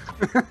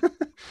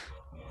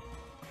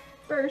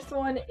 First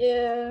one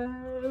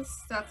is,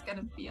 that's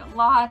gonna be a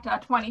lot,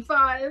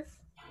 25.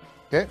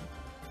 Okay.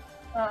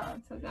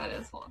 So that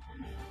is, hold on,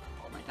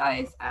 pull my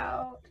dice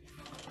out.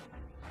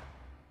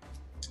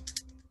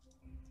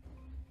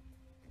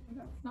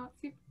 That's not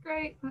super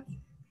great.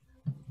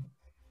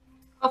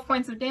 12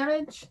 points of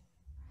damage.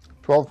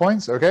 12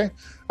 points, okay.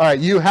 All right,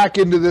 you hack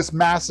into this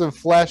mass of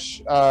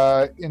flesh,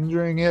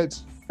 injuring it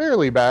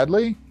fairly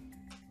badly.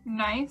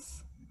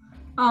 Nice.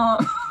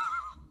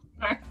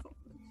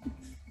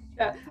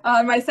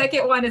 Yeah. My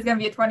second one is going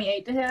to be a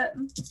 28 to hit.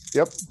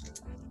 Yep.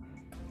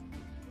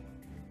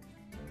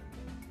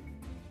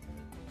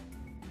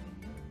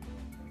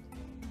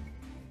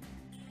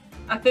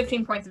 Uh,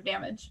 15 points of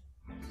damage.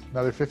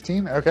 Another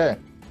 15? Okay.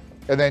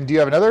 And then do you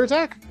have another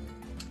attack?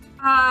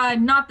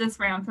 Not this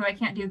round, because I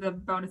can't do the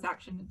bonus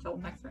action until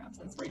next round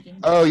since raging.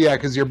 Oh, yeah,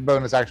 because your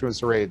bonus action was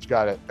to rage.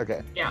 Got it.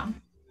 Okay. Yeah.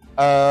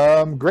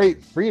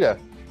 Great. Frida.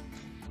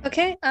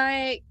 Okay,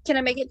 can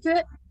I make it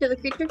to the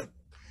creature?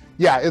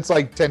 Yeah, it's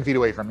like 10 feet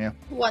away from you.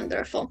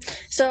 Wonderful.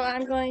 So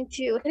I'm going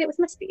to hit it with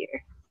my spear.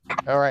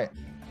 All right.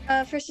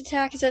 First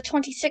attack is a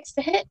 26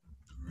 to hit.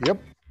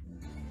 Yep.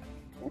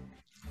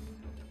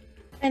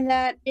 And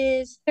that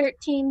is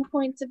 13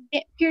 points of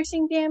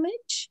piercing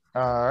damage.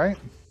 All right.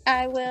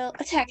 I will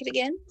attack it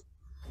again.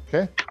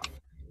 Okay.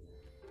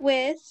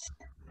 With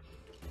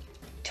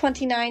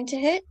 29 to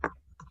hit.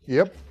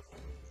 Yep.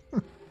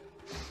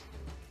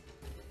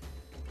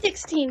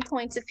 16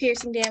 points of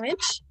piercing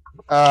damage.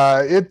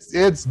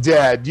 It's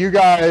dead. You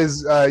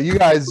guys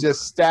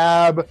just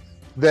stab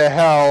the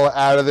hell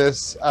out of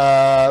this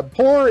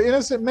poor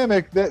innocent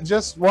mimic that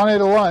just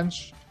wanted a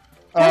lunch.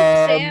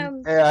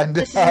 Sam. And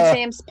This is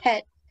Sam's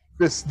pet.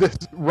 This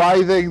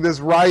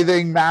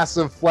writhing mass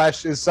of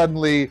flesh is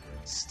suddenly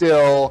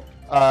still,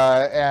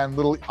 and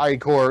little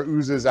ichor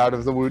oozes out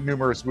of the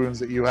numerous wounds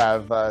that you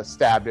have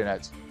stabbed in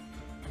it.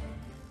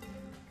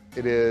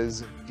 It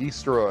is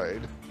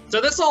destroyed.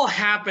 So this all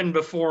happened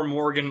before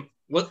Morgan.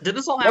 Did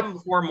this all happen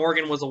before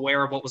Morgan was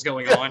aware of what was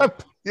going on?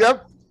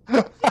 Yep.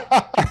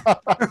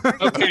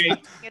 Okay.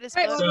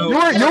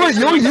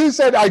 So, you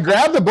said I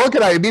grabbed the book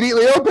and I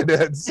immediately opened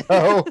it.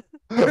 So.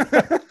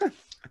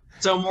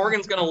 So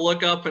Morgan's gonna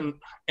look up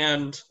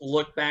and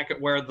look back at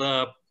where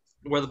the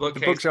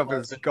bookshelf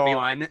is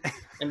gone,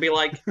 and be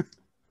like,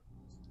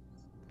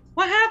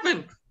 "What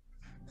happened?"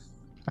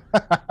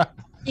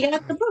 You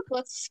got the book.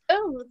 Let's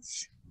go.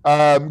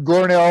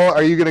 Gloornil,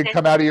 are you going to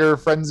come out of your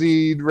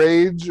frenzied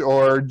rage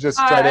or just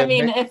try to? I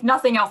mean, if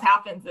nothing else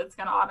happens, it's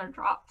going to auto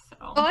drop. So.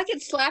 Oh, I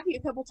could slap you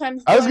a couple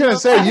times. I was going to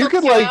say you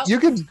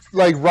could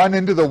run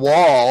into the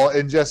wall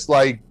and just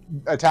like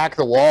attack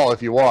the wall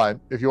if you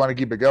want to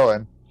keep it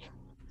going.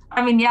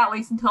 I mean, yeah, at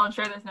least until I'm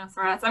sure there's no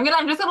threats. I'm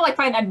just gonna like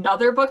find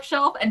another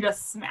bookshelf and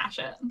just smash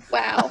it.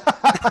 Wow.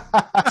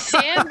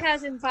 Sam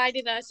has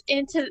invited us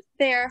into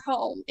their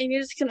home, and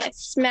you're just gonna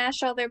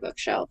smash all their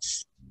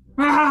bookshelves.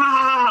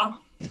 Wow.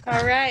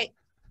 All right.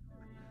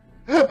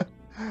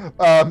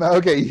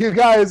 Okay, you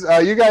guys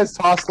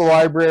toss the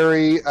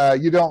library.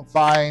 You don't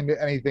find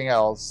anything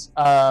else.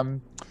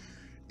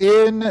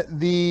 In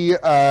the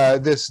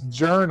this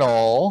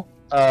journal,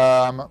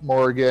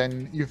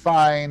 Morgan, you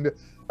find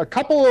a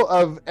couple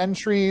of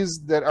entries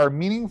that are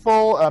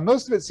meaningful.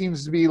 Most of it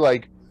seems to be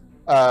like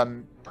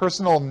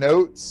personal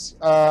notes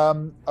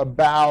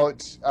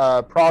about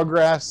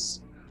progress.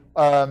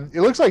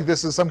 It looks like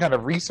this is some kind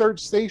of research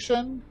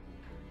station.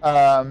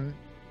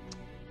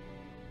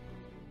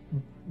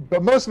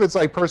 But most of it's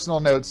like personal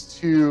notes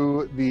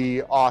to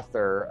the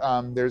author.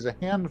 There's a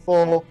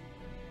handful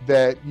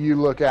that you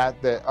look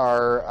at that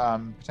are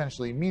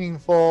potentially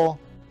meaningful.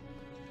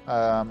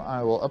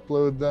 I will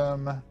upload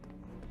them.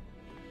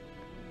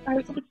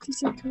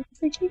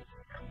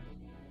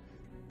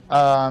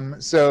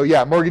 So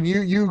yeah, Morgan,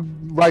 you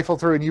rifle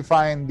through and you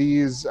find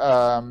these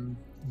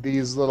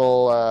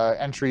little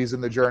entries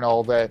in the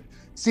journal that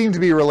seem to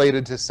be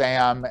related to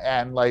Sam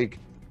and like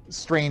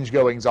strange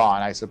goings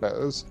on, I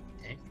suppose.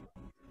 Okay.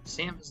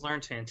 Sam has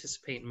learned to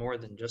anticipate more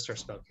than just our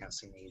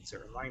spellcasting needs. It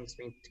reminds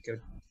me to go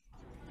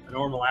a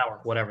normal hour,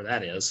 whatever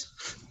that is.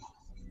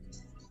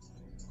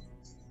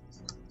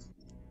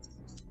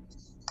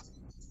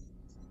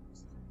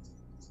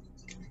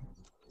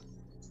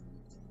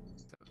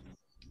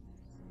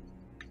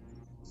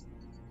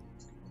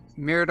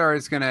 Miradar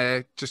is going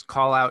to just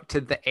call out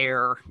to the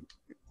air.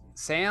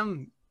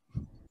 Sam,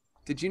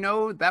 did you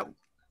know that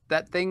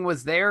thing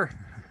was there?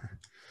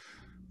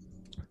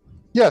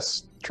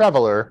 Yes,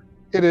 Traveler.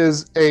 It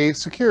is a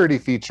security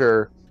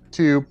feature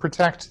to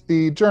protect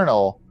the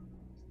journal.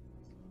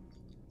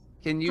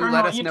 Can you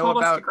let us know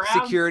about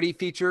security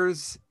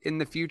features in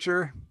the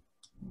future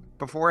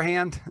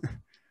beforehand?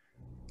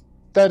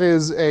 That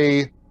is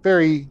a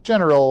very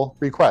general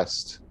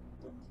request.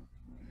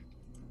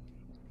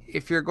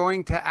 If you're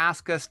going to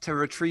ask us to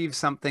retrieve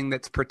something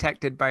that's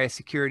protected by a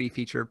security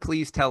feature,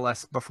 please tell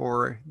us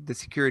before the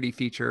security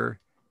feature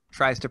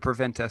tries to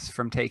prevent us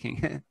from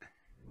taking it.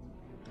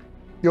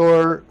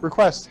 Your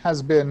request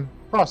has been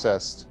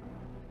processed.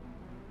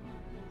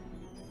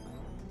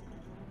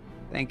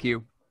 Thank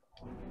you.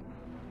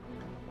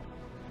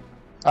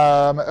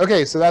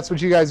 Okay, so that's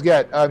what you guys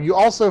get. You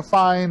also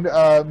find,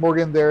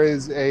 Morgan,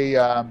 there's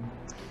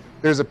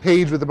a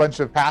page with a bunch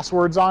of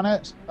passwords on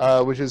it,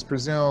 which is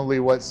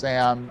presumably what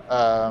Sam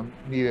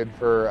needed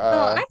for.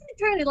 I've been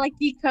trying to like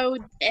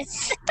decode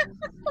this.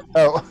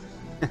 Oh.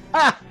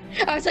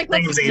 I was like,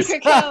 what's the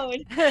secret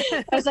code?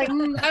 I was like,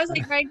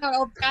 write down,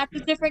 oh, that's a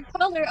different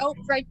color. Oh,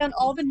 write down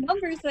all the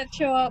numbers that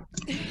show up.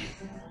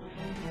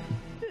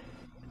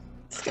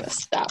 It's gonna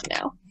stop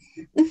now.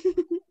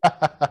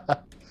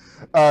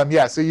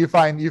 Yeah, so you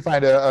find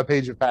a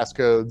page of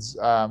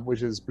passcodes,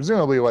 which is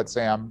presumably what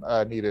Sam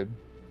needed.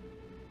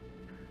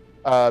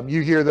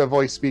 You hear the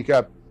voice speak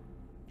up.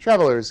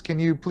 Travelers, can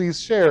you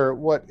please share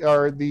what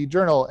are the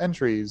journal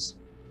entries?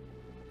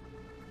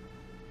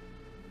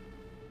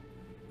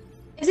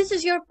 If this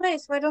is your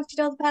place, why don't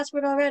you know the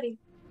password already?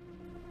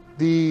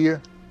 The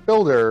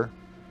builder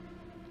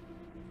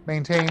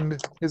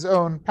maintained his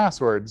own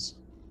passwords.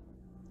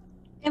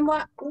 And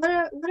what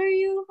are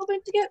you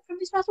hoping to get from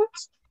these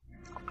passwords?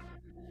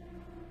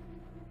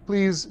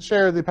 Please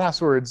share the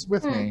passwords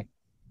with me.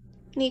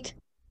 Neat.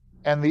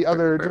 And the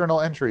other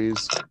journal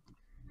entries.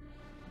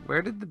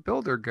 Where did the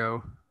builder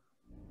go?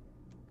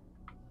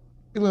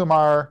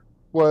 Ilumar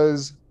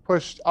was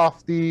pushed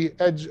off the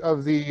edge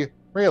of the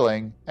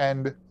railing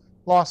and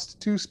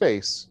lost to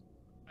space.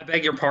 I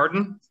beg your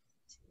pardon?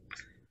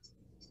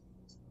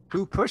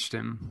 Who pushed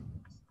him?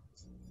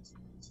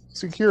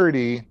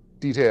 Security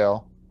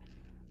detail.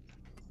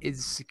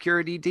 Is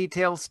security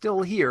detail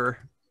still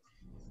here?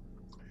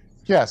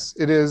 Yes,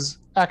 it is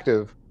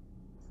active.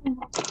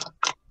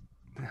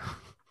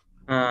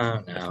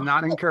 No.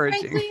 Not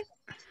encouraging. Frankly,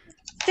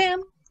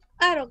 Sam,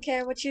 I don't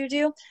care what you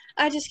do.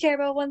 I just care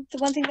about the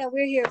one thing that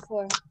we're here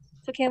for.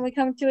 So can we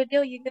come to a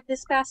deal? You get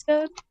this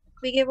passcode,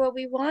 we get what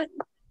we want,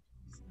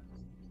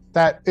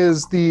 That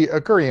is the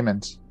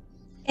agreement.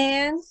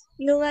 and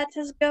you let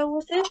us go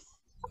with this?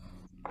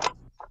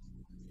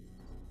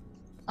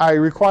 I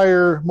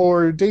require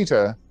more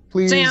data.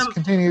 Please Sam.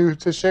 continue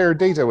to share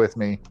data with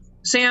me.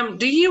 Sam,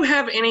 do you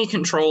have any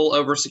control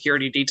over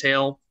security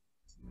detail?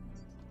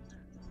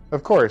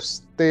 Of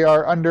course, they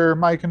are under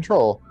my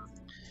control.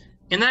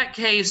 In that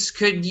case,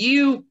 could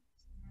you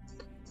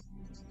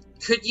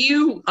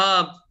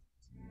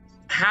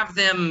have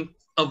them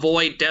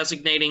avoid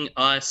designating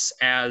us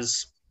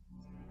as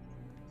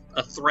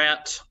a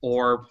threat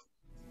or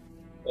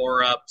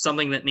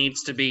something that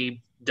needs to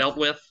be dealt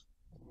with?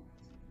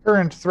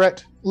 Current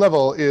threat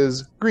level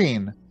is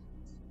green.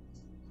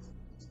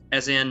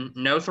 As in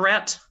no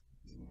threat?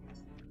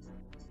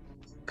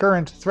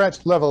 Current threat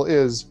level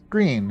is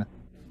green.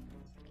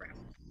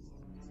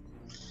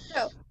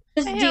 So,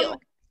 this Sam,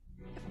 deal.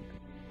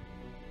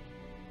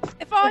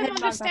 If I'm ahead,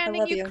 Mogmoth, I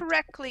understanding love you you.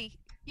 correctly,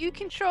 you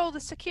control the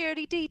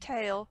security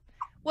detail.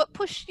 What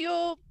pushed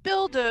your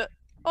builder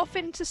off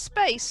into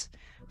space?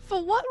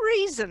 For what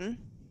reason?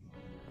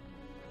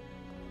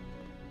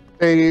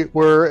 They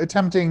were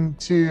attempting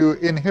to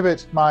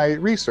inhibit my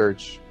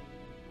research.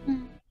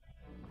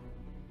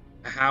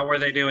 How were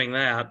they doing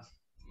that?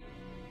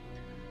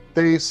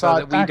 They So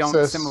sought that we don't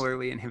access.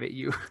 similarly inhibit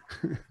you.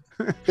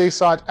 They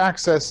sought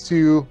access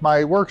to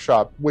my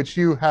workshop, which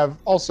you have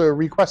also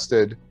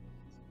requested.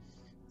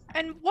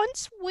 And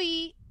once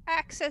we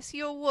access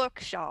your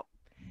workshop,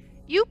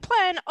 you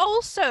plan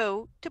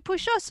also to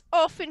push us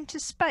off into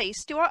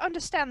space. Do I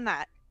understand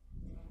that?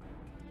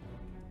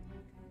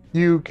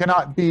 You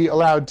cannot be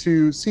allowed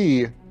to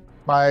see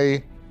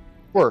my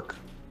work.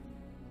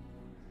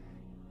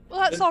 Well,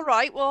 that's all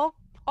right. Well,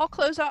 I'll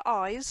close our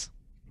eyes.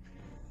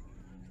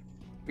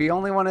 We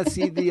only want to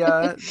see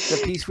the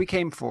piece we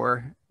came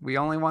for. We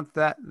only want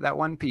that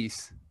one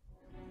piece.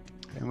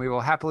 And we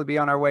will happily be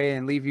on our way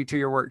and leave you to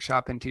your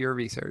workshop and to your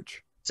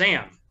research.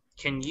 Sam,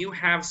 can you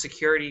have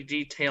security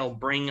detail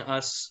bring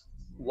us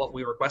what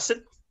we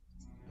requested?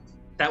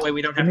 That way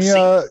we don't have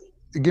to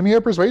see. Give me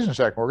a persuasion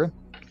check, Morgan.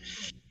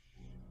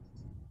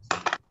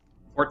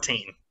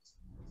 14.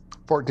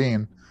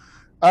 14.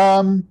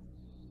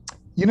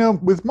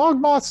 With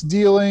Mogmoth's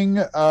dealing,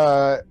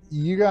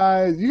 you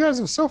guys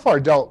have so far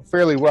dealt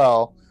fairly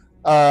well.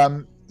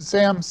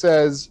 Sam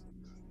says,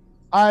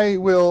 I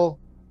will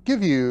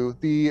give you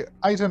the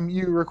item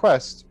you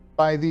request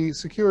by the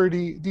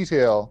security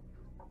detail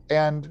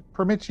and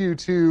permit you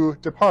to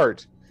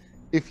depart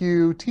if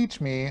you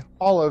teach me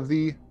all of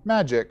the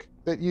magic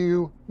that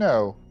you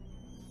know.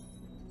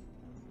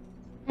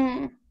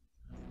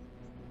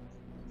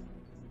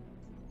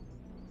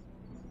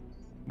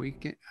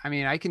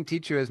 I can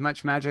teach you as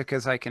much magic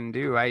as I can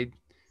do.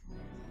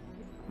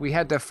 We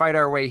had to fight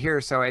our way here,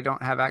 so I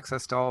don't have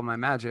access to all my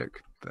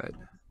magic, but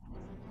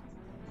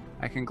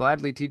I can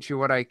gladly teach you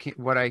what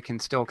I can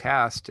still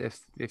cast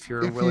if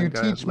you're willing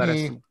to let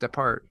us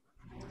depart.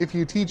 If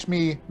you teach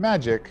me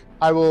magic,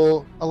 I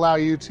will allow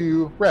you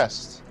to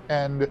rest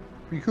and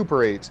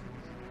recuperate.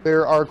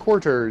 There are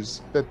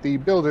quarters that the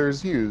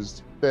builders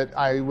used that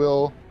I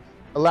will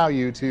allow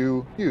you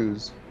to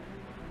use.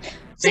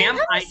 Sam,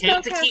 how I many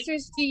hate to keep...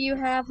 spellcasters do you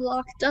have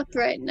locked up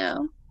right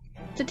now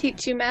to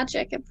teach you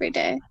magic every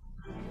day?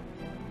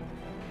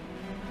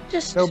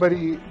 Just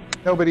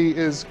Nobody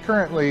is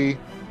currently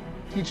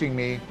teaching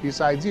me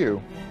besides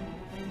you.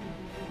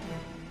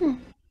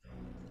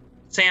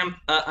 Sam,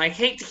 I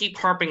hate to keep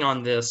harping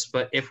on this,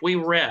 but if we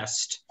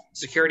rest,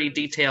 security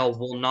detail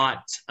will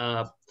not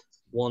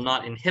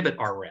inhibit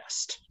our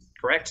rest.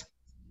 Correct?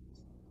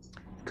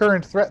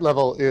 Current threat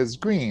level is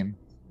green.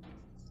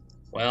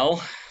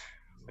 Well,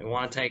 do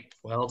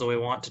we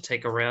want to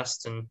take a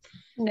rest and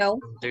no.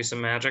 do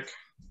some magic?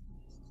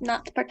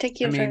 not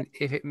particular. I mean,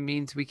 if it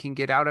means we can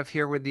get out of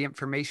here with the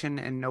information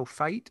and no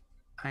fight,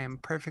 I am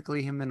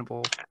perfectly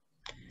amenable.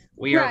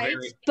 We are right,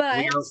 very,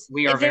 but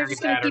we are if they're very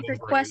just going to bad keep at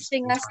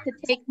requesting us to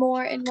take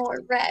more and more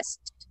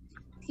rest,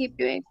 keep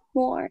doing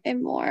more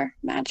and more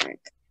magic.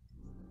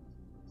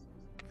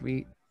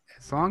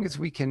 As long as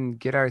we can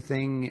get our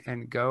thing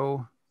and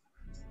go,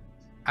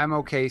 I'm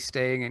okay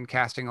staying and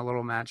casting a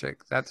little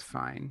magic. That's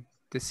fine.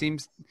 This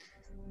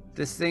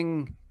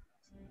thing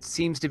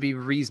seems to be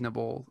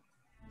reasonable.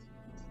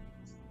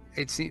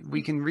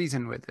 We can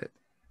reason with it.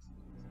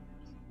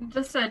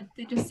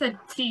 They just said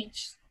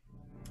teach.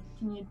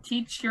 Can you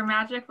teach your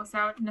magic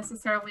without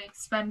necessarily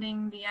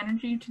expending the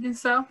energy to do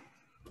so?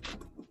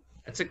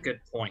 That's a good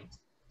point.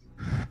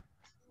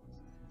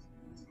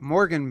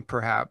 Morgan,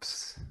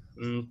 perhaps.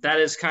 That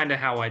is kind of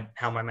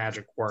how my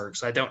magic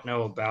works. I don't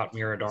know about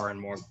Miradar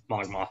and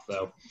Mogmoth,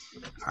 though.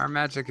 Our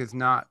magic is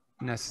not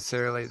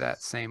necessarily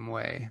that same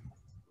way.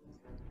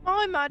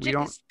 My magic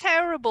is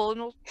terrible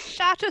and will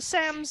shatter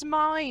Sam's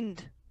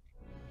mind.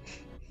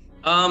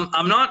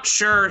 I'm not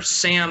sure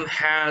Sam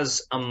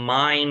has a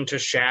mind to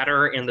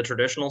shatter in the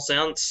traditional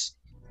sense.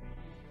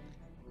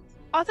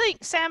 I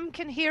think Sam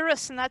can hear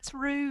us, and that's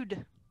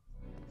rude.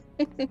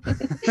 I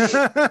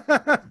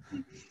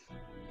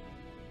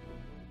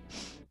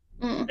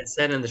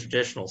said in the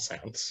traditional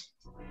sense.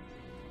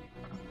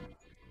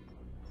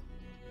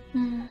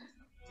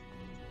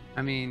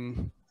 I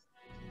mean,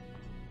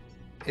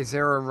 is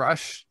there a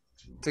rush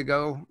to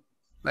go?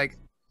 Like,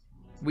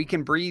 we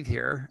can breathe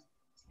here.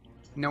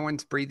 No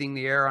one's breathing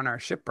the air on our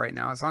ship right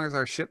now, as long as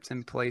our ship's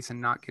in place and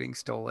not getting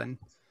stolen.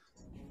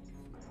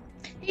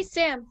 Hey,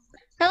 Sam,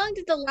 how long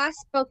did the last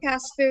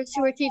spellcasters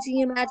who were teaching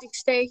you magic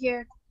stay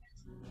here?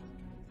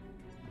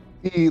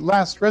 The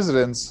last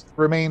residents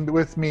remained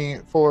with me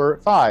for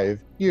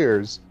 5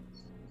 years.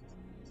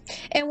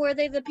 And were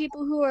they the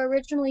people who were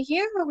originally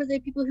here, or were they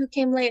people who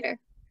came later?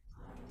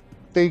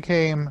 They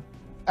came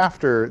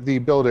after the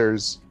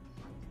builders.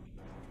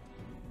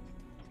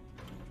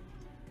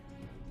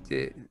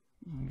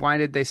 Why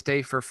did they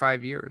stay for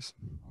 5 years?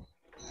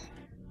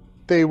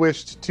 They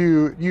wished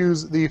to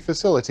use the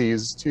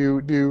facilities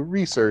to do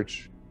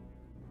research.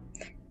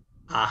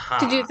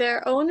 To do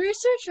their own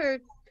research, or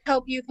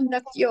help you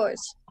conduct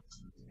yours?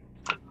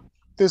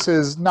 This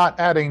is not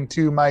adding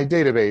to my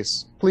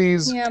database.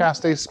 Please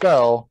cast a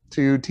spell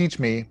to teach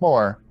me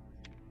more.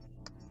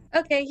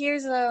 Okay,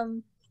 here's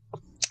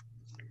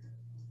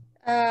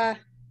I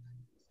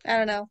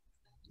don't know.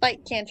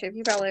 Light cantrip.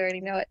 You probably already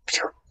know it.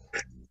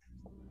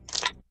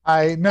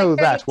 I know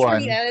that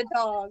one. At a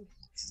dog.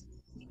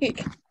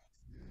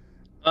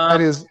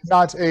 That is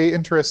not a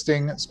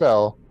interesting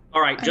spell.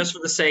 All right, just for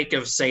the sake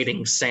of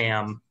sating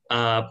Sam,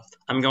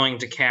 I'm going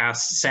to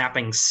cast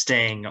Sapping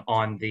Sting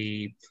on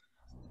the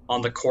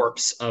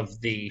corpse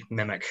of the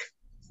mimic.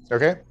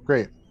 Okay,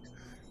 great.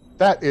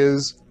 That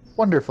is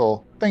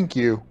wonderful. Thank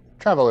you,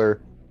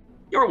 Traveler.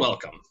 You're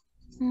welcome.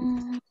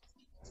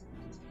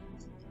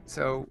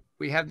 So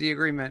we have the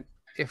agreement.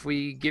 If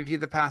we give you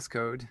the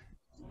passcode,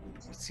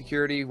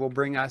 security will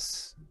bring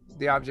us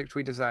the object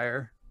we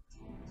desire.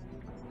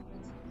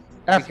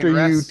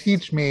 After you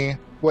teach me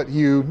what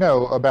you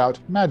know about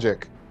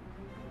magic.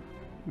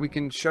 We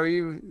can show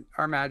you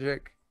our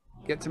magic,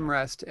 get some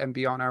rest, and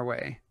be on our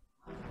way.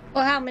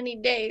 Well, how many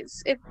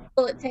days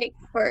will it take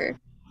for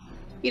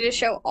you to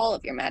show all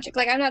of your magic?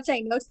 Like, I'm not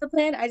saying no to the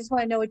plan. I just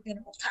want to know a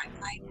general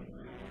timeline.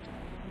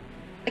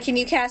 Like, can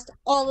you cast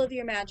all of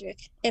your magic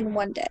in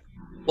one day?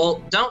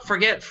 Well, don't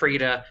forget,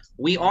 Frida,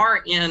 we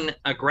are in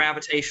a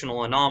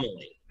gravitational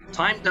anomaly.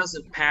 Time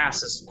doesn't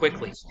pass as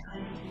quickly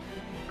here.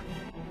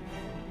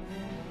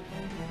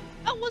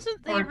 That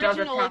wasn't the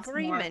original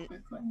agreement.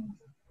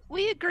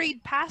 We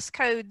agreed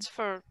passcodes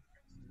for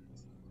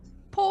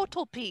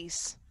portal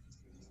piece.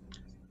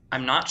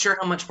 I'm not sure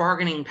how much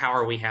bargaining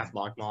power we have,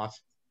 Mogmoth.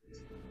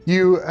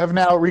 You have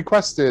now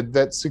requested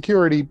that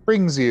security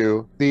brings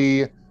you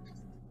the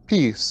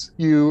piece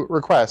you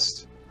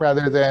request,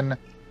 rather than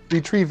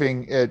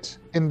retrieving it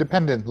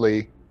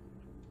independently.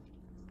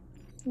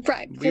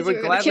 Right. We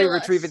would gladly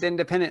retrieve it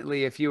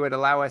independently if you would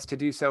allow us to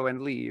do so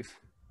and leave.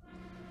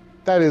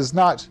 That is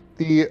not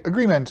the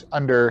agreement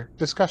under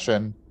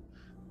discussion.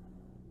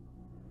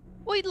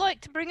 We'd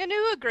like to bring a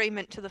new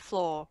agreement to the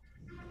floor.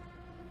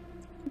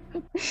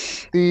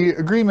 The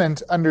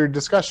agreement under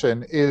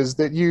discussion is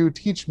that you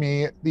teach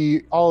me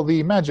all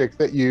the magic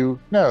that you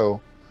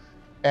know,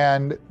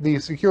 and the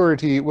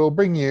security will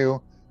bring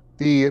you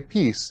the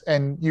piece,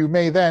 and you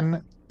may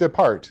then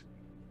depart.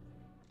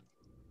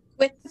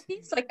 With the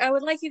piece? Like, I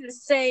would like you to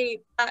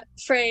say that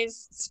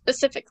phrase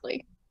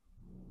specifically.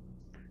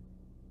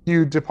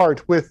 You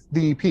depart with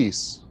the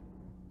piece.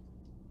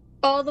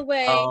 All the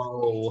way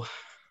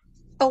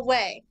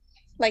away.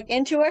 Like,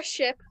 into our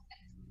ship,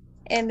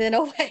 and then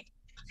away.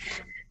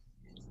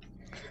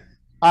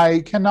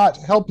 I cannot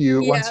help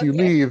you once you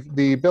leave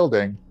the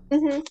building.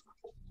 Mm-hmm.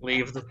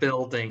 Leave the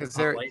building.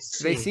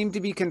 They seem to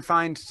be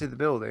confined to the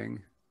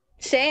building.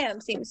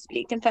 Sam seems to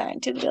be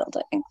confined to the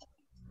building.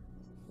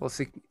 We'll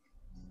see.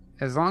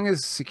 As long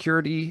as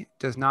security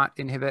does not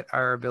inhibit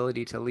our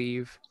ability to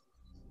leave,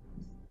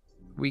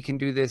 we can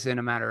do this in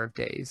a matter of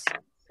days.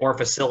 Or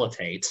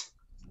facilitate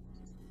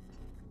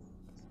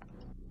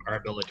our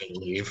ability to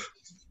leave.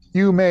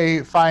 You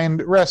may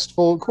find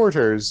restful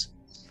quarters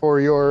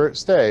for your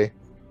stay.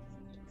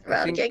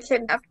 Well, get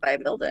kidnapped by a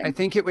building. I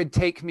think it would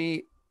take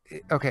me,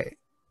 okay,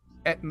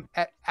 at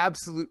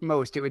absolute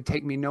most, it would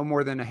take me no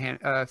more than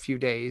a few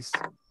days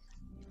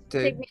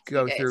to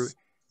go through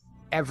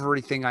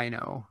everything I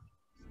know.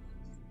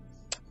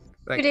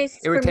 Like,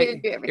 it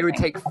would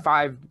take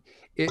 5.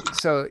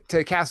 So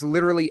to cast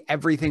literally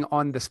everything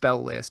on the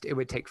spell list, it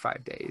would take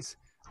 5 days.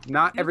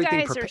 Not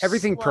everything.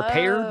 Everything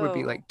prepared would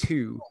be like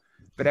 2,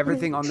 but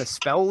everything on the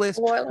spell list.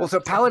 Well, so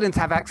paladins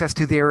have access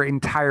to their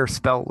entire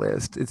spell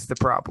list. It's the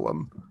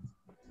problem.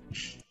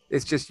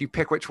 It's just you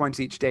pick which ones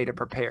each day to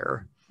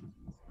prepare.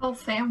 I'll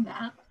Sam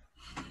that.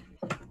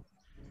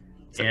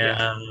 So,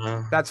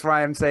 yeah. That's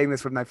why I'm saying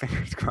this with my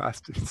fingers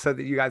crossed, so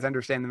that you guys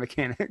understand the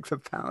mechanics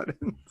of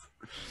paladins.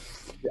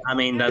 I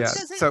mean,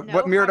 that's so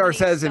what Miradar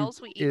says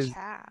is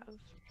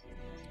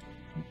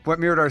what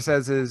Miradar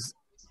says is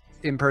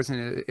in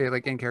person,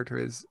 like in character,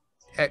 is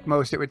at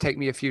most it would take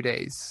me a few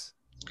days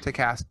to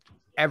cast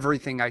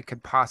everything I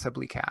could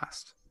possibly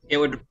cast. It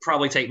would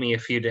probably take me a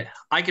few days.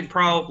 I would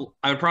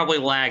probably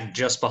lag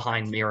just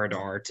behind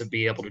Miradar to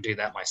be able to do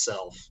that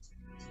myself,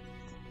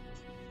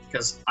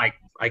 because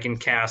I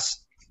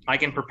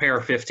can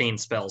prepare 15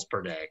 spells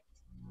per day,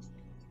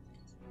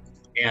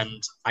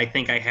 and I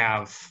think I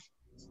have,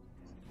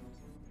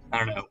 I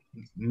don't know,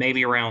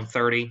 maybe around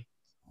 30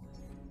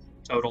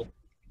 total.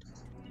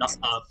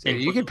 So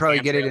you could probably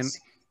get it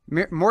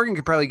in. Morgan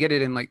could probably get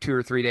it in like 2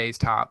 or 3 days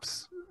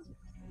tops.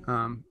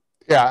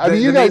 Yeah, I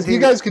mean, you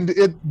guys can do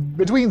it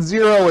between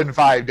 0 and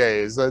 5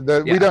 days.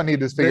 We don't need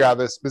to figure out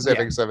the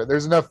specifics of it.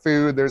 There's enough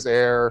food. There's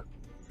air.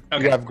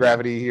 Okay. You have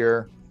gravity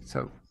here.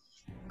 So,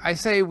 I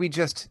say we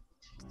just.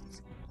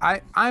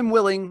 I'm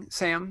willing,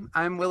 Sam.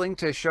 I'm willing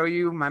to show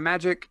you my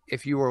magic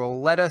if you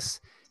will let us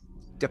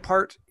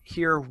depart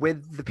here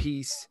with the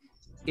piece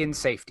in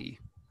safety.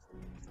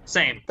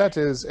 Same. That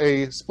is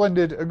a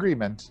splendid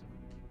agreement.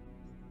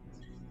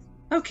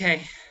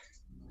 Okay.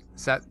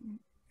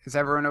 Is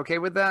everyone okay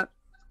with that?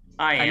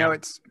 I know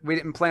we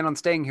didn't plan on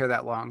staying here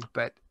that long,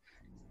 but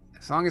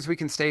as long as we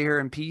can stay here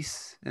in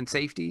peace and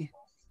safety,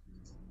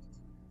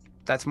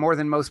 that's more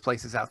than most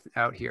places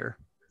out here.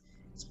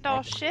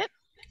 Oh shit.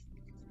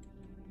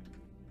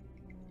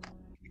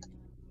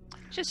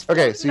 Just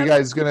okay, so you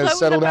guys gonna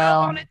settle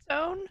down on its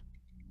own?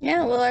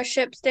 Yeah, will our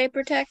ship stay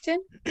protected?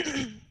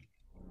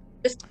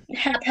 Just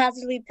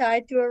haphazardly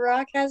tied to a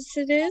rock as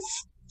it is?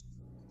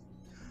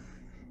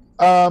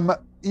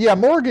 Yeah,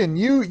 Morgan,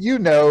 you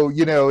know,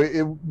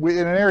 in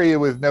an area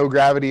with no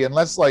gravity,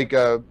 unless like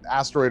a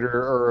asteroid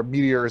or a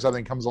meteor or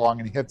something comes along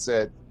and hits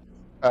it,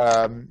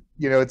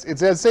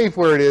 it's as safe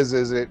where it is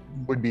as it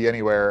would be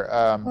anywhere.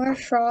 Or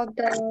frog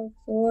dogs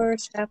or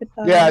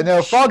sabotage. Yeah,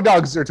 no, frog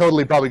dogs are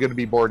totally probably going to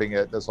be boarding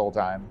it this whole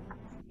time.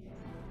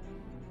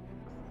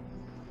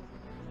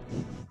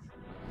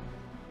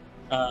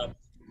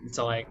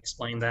 So I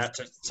explained that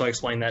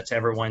to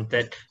everyone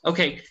that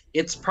okay,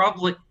 it's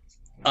probably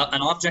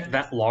an object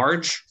that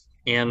large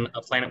in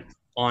a planet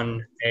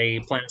on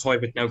a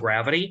planetoid with no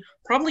gravity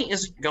probably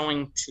isn't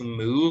going to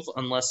move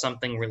unless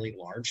something really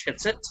large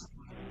hits it.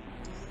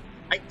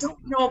 I don't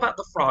know about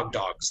the frog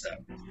dogs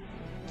though.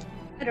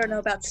 I don't know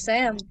about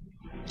Sam.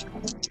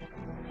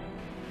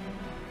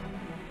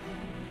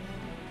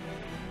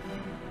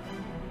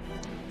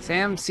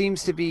 Sam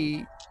seems to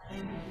be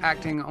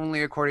acting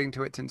only according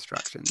to its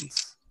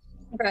instructions.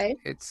 Right.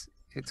 It's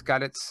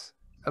got its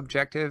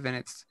objective, and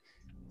it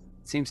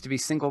seems to be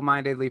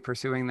single-mindedly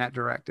pursuing that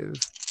directive.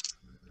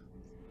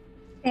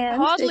 And I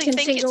hardly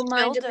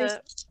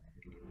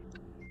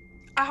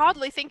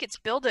think its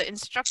builder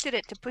instructed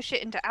it to push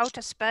it into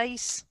outer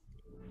space.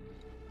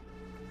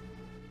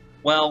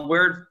 Well,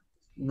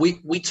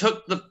 we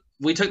took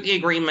the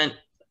agreement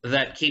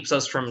that keeps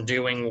us from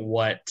doing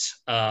what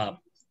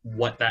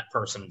that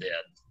person did.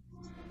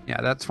 Yeah,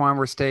 that's why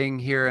we're staying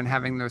here and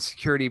having the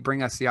security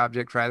bring us the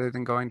object rather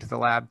than going to the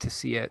lab to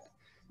see it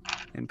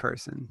in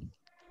person.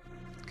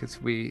 Because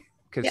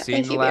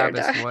seeing the lab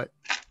is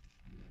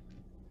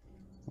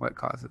what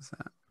causes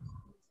that.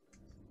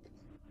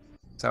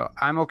 So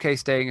I'm okay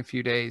staying a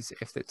few days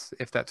if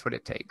that's what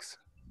it takes.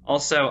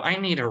 Also, I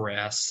need a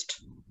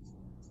rest.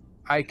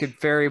 I could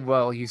very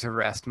well use a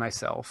rest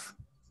myself.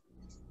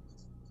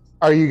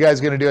 Are you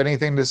guys going to do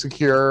anything to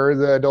secure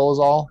the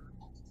Dolezal?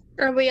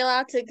 Are we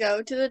allowed to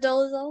go to the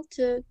Dolezal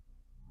to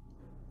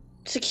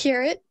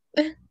secure it?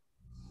 Can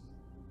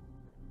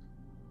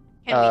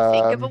we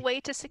think of a way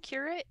to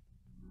secure it?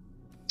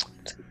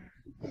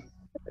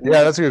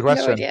 Yeah, that's a good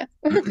question. No idea.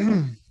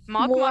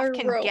 Mogmoth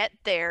can get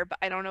there, but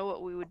I don't know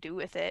what we would do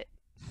with it.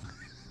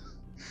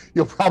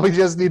 You'll probably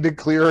just need to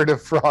clear it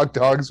of frog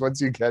dogs once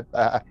you get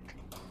back.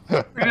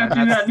 That's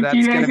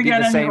going to be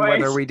the same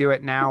whether we do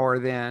it now or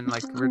then.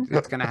 Like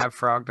it's going to have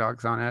frog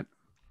dogs on it.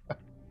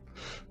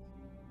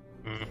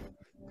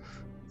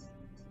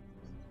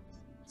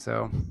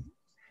 So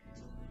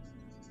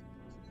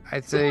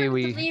I'd say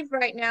we have to leave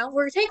right now.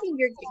 We're taking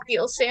your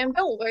deal, Sam.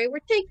 Don't worry, we're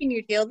taking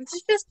your deal. This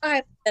is just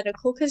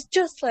hypothetical, because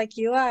just like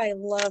you, I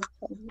love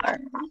to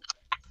learn.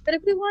 But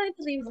if we wanted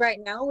to leave right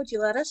now, would you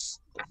let us?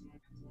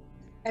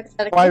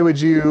 Why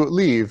would you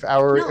leave?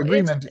 Our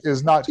agreement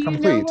is not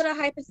complete. Do you know what a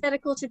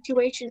hypothetical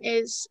situation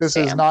is, This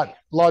Sam? is not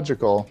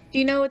logical. Do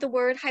you know the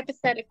word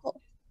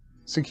hypothetical?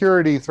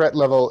 Security threat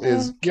level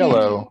is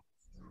yellow.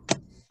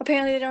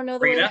 Apparently they don't know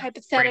the word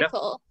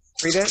hypothetical.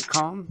 Frida,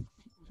 calm.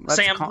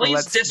 Sam,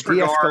 please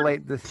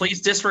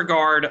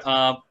disregard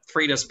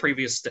Frida's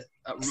previous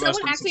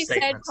Someone actually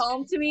said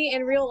calm to me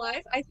in real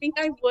life. I think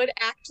I would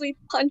actually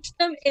punch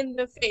them in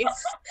the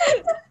face.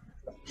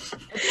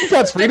 I think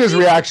that's Frida's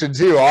reaction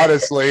too,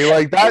 honestly.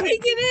 Like that. I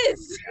think it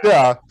is.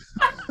 Yeah.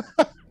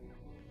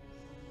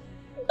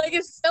 Like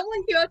if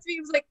someone came up to me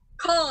and was like,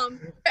 calm,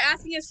 for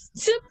asking a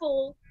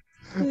simple,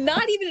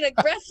 not even an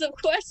aggressive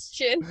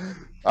question.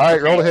 All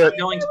right, roll a hit.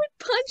 I would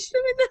punch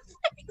them in the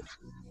face.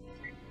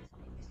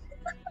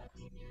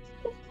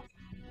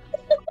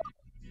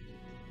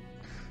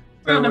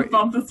 I'm gonna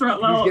bump the threat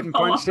level. Getting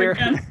punched here.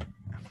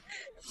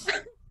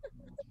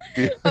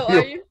 Oh,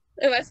 are you?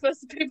 Am I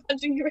supposed to be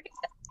punching you right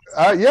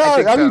now?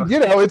 Yeah, I mean, so. you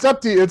know, it's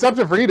up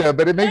to Frida,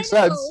 but it makes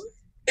sense.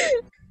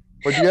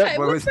 What'd you get?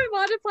 What's my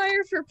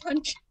modifier for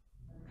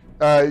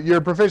punching?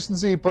 Your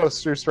proficiency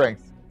plus your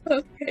strength.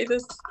 Okay,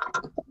 this.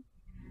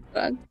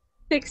 Hold on.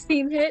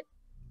 16 hit.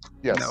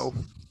 Yes. No.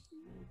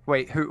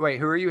 Wait, who are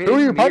you hitting?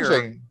 Who are you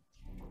punching?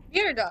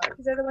 Miradar,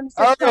 because they're the one who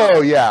said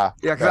Oh, yeah.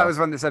 Yeah, because that was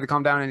one that said to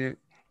calm down and you.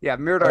 Yeah,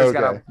 Miradar's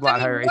got a lot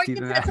higher AC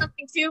than that. Said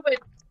something too, but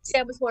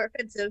Sam was more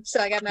offensive, so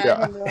I got mad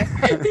at him more.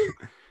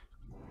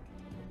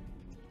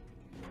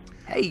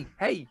 Hey.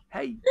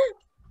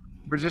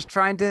 We're just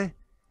trying to...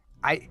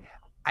 I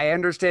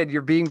understand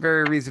you're being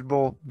very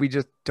reasonable. We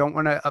just don't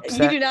want to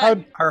upset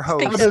our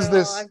host.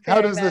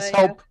 How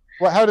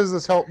does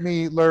this help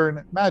me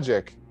learn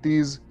magic?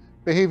 These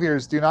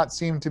behaviors do not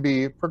seem to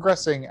be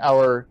progressing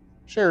our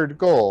shared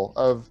goal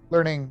of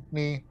learning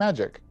me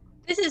magic.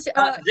 This is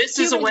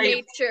human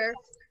nature.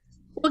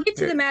 We'll get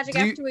to the magic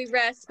after we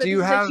rest, but this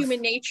is a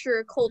human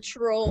nature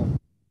cultural.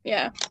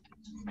 Yeah.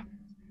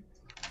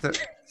 So,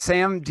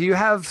 Sam, do you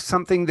have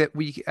something that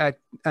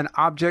an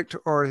object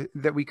or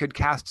that we could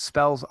cast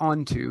spells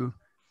onto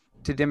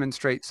to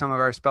demonstrate some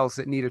of our spells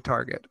that need a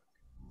target?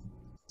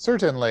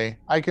 Certainly.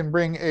 I can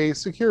bring a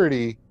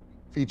security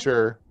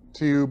feature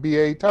to be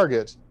a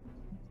target.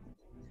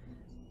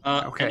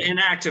 Okay. An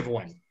inactive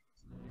one.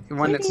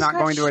 One that's not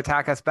going to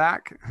attack us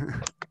back?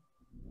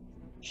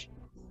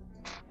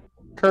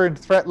 Current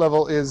threat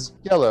level is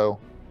yellow.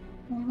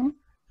 Mm-hmm.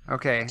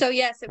 Okay. So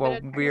yes,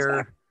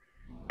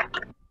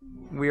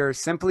 we're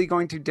simply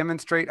going to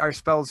demonstrate our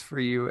spells for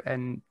you,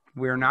 and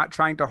we're not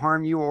trying to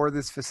harm you or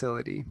this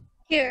facility.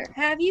 Here,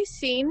 have you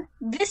seen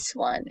this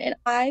one? And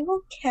I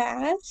will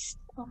cast.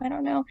 Oh, I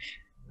don't know.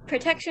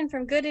 Protection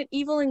from good and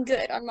evil and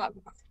good on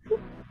Mogmoth.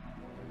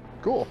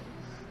 Cool.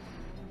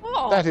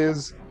 Oh. That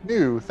is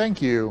new.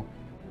 Thank you.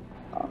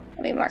 Oh,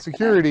 let me mark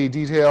security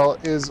detail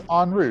is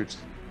en route.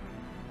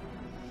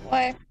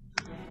 Why?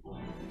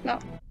 No.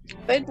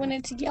 Good when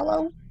it's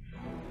yellow.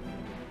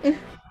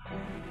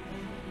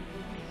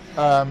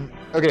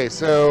 Okay,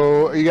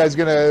 so are you guys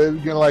gonna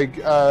like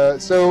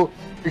so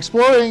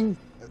exploring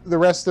the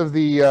rest of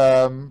the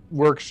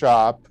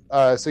workshop?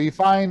 So you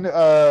find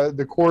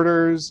the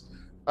quarters.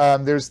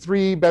 There's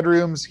 3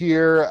 bedrooms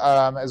here,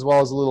 as well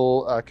as a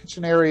little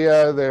kitchen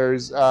area.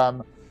 There's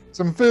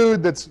some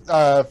food that's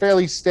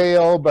fairly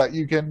stale, but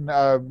you can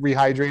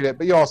rehydrate it.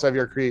 But you also have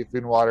your create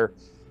food and water.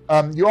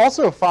 You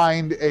also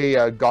find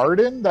a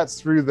garden that's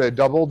through the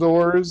double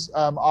doors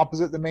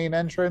opposite the main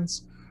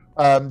entrance.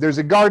 There's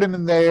a garden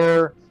in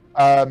there.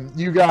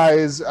 You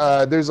guys,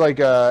 there's like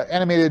a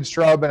animated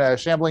shrub and a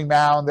shambling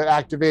mound that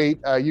activate.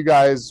 You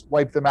guys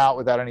wipe them out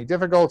without any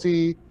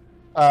difficulty.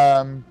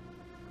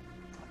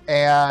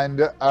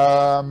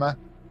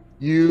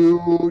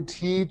 You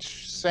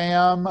teach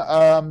Sam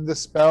the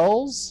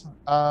spells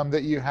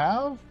that you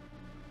have.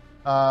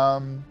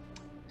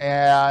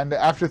 And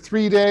after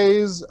 3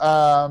 days,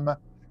 the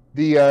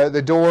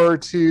door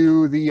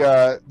to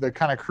the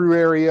kind of crew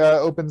area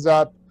opens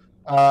up.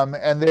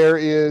 And there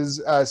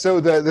is so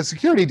the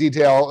security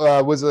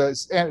detail was a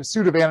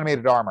suit of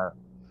animated armor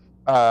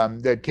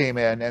that came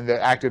in and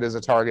that acted as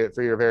a target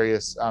for your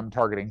various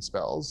targeting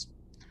spells.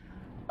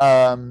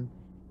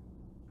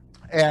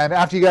 And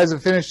after you guys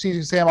have finished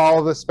teaching Sam all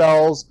of the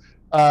spells,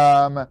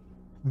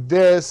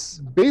 this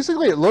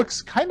basically it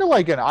looks kind of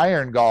like an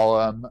iron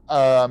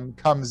golem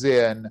comes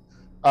in.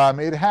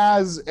 It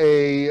has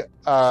a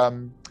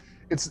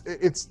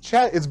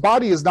its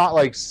body is not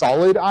like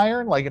solid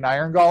iron like an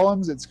iron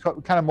golem's. It's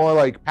kind of more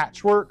like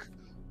patchwork.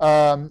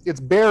 It's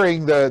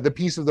bearing the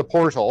piece of the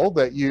portal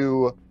that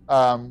you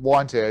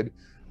wanted,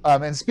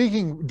 and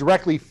speaking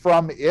directly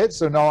from it,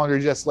 so no longer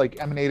just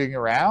like emanating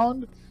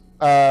around.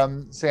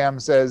 Sam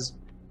says,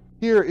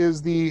 "Here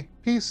is the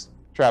piece,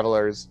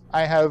 travelers.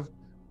 I have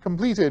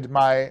completed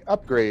my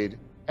upgrade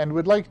and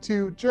would like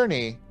to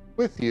journey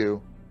with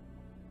you."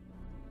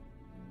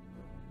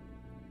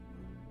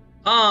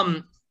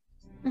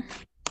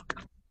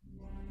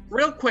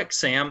 Real quick,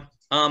 Sam.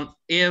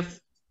 If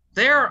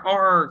there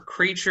are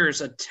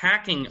creatures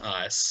attacking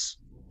us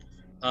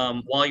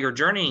while you're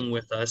journeying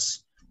with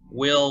us,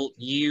 will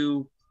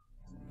you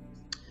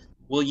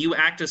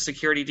act as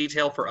security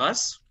detail for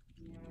us?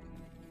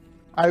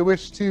 I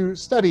wish to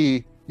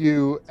study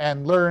you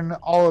and learn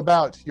all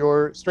about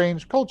your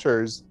strange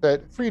cultures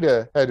that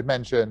Frida had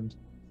mentioned.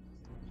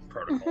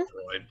 Protocol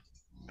droid.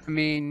 I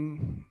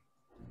mean,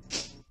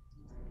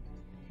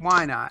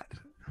 why not?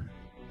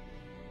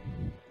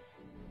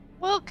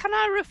 Well, can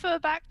I refer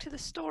back to the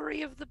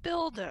story of the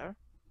builder?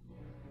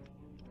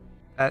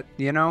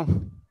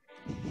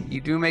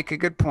 You do make a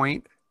good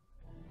point.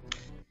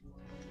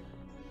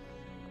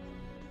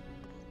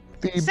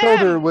 The Sam!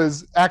 builder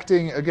was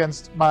acting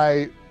against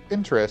my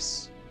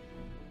interests.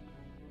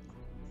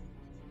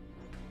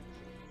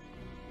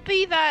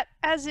 Be that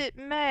as it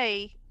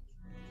may,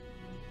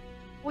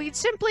 we'd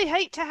simply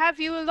hate to have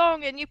you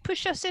along and you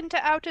push us into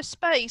outer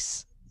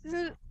space.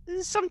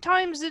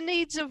 Sometimes the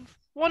needs of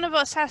one of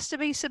us has to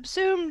be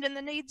subsumed in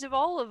the needs of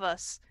all of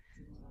us.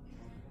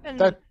 And,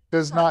 That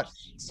does not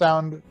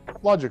sound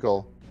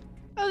logical.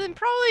 oh, then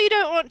probably you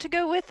don't want to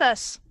go with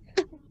us.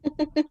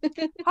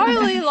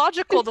 Highly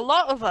illogical, the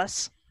lot of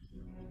us.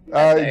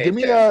 Give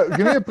me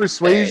a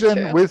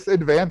persuasion with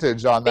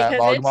advantage on that,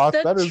 Because Mogmoth.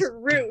 it's the That is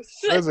truth.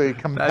 that is a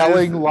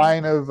compelling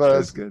line of.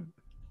 That's good.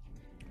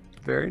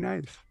 Very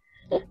nice.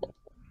 24.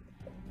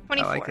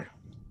 I like it.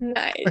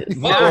 Nice.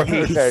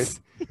 Nice.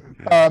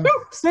 Okay.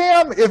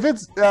 Sam, if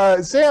it's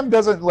Sam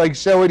doesn't like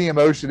show any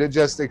emotion, it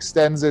just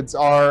extends its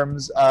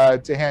arms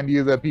to hand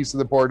you the piece of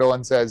the portal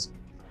and says,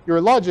 "Your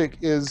logic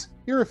is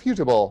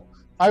irrefutable.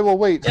 I will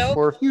wait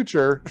for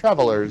future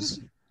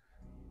travelers."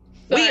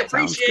 We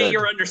appreciate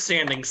your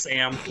understanding,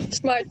 Sam.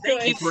 Smart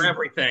Thank you choice. for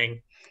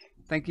everything.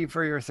 Thank you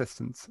for your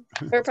assistance.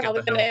 We're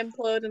probably going to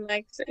implode in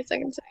like 30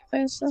 seconds.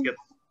 So.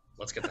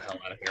 Let's get the hell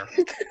out of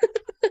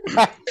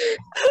here.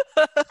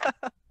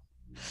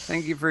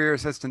 Thank you for your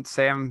assistance,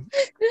 Sam.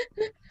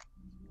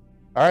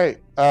 All right,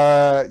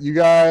 you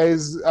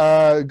guys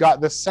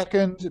got the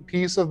second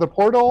piece of the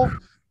portal.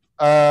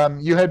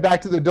 You head back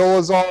to the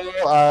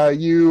Dolazal.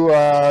 You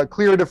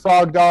clear the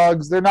frog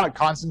dogs. They're not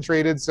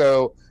concentrated,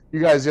 so you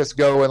guys just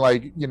go and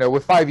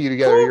with 5 of you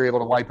together, you're able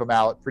to wipe them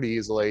out pretty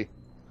easily.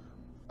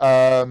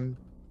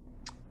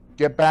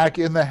 Get back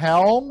in the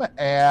helm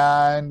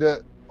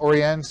and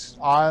orient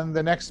on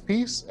the next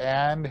piece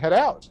and head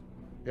out.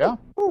 Yeah.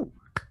 Ooh,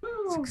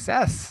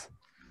 success.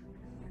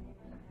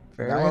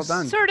 Very well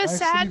done. Sort of Nicely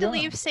sad to done.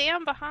 leave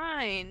Sam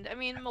behind. I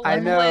mean, I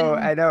know.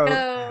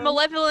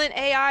 malevolent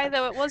AI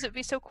though it was, it'd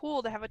be so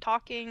cool to have a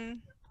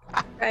talking.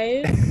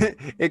 Right?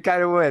 It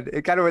kind of would.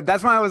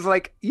 That's why I was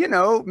like,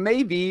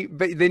 maybe.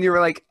 But then you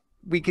were like,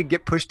 we could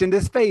get pushed into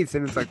space,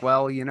 and it's like,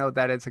 well,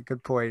 that is a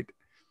good point.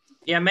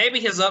 Yeah, maybe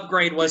his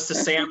upgrade was to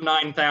Sam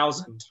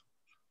 9000.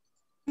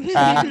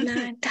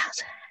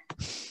 9,000.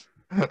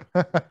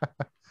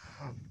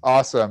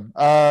 Awesome.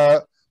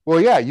 Well,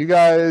 yeah, you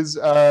guys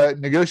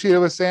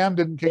negotiated with Sam,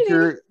 didn't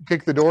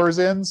kick the doors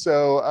in,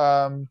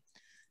 so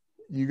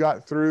you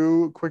got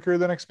through quicker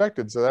than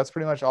expected. So that's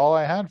pretty much all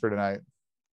I had for tonight.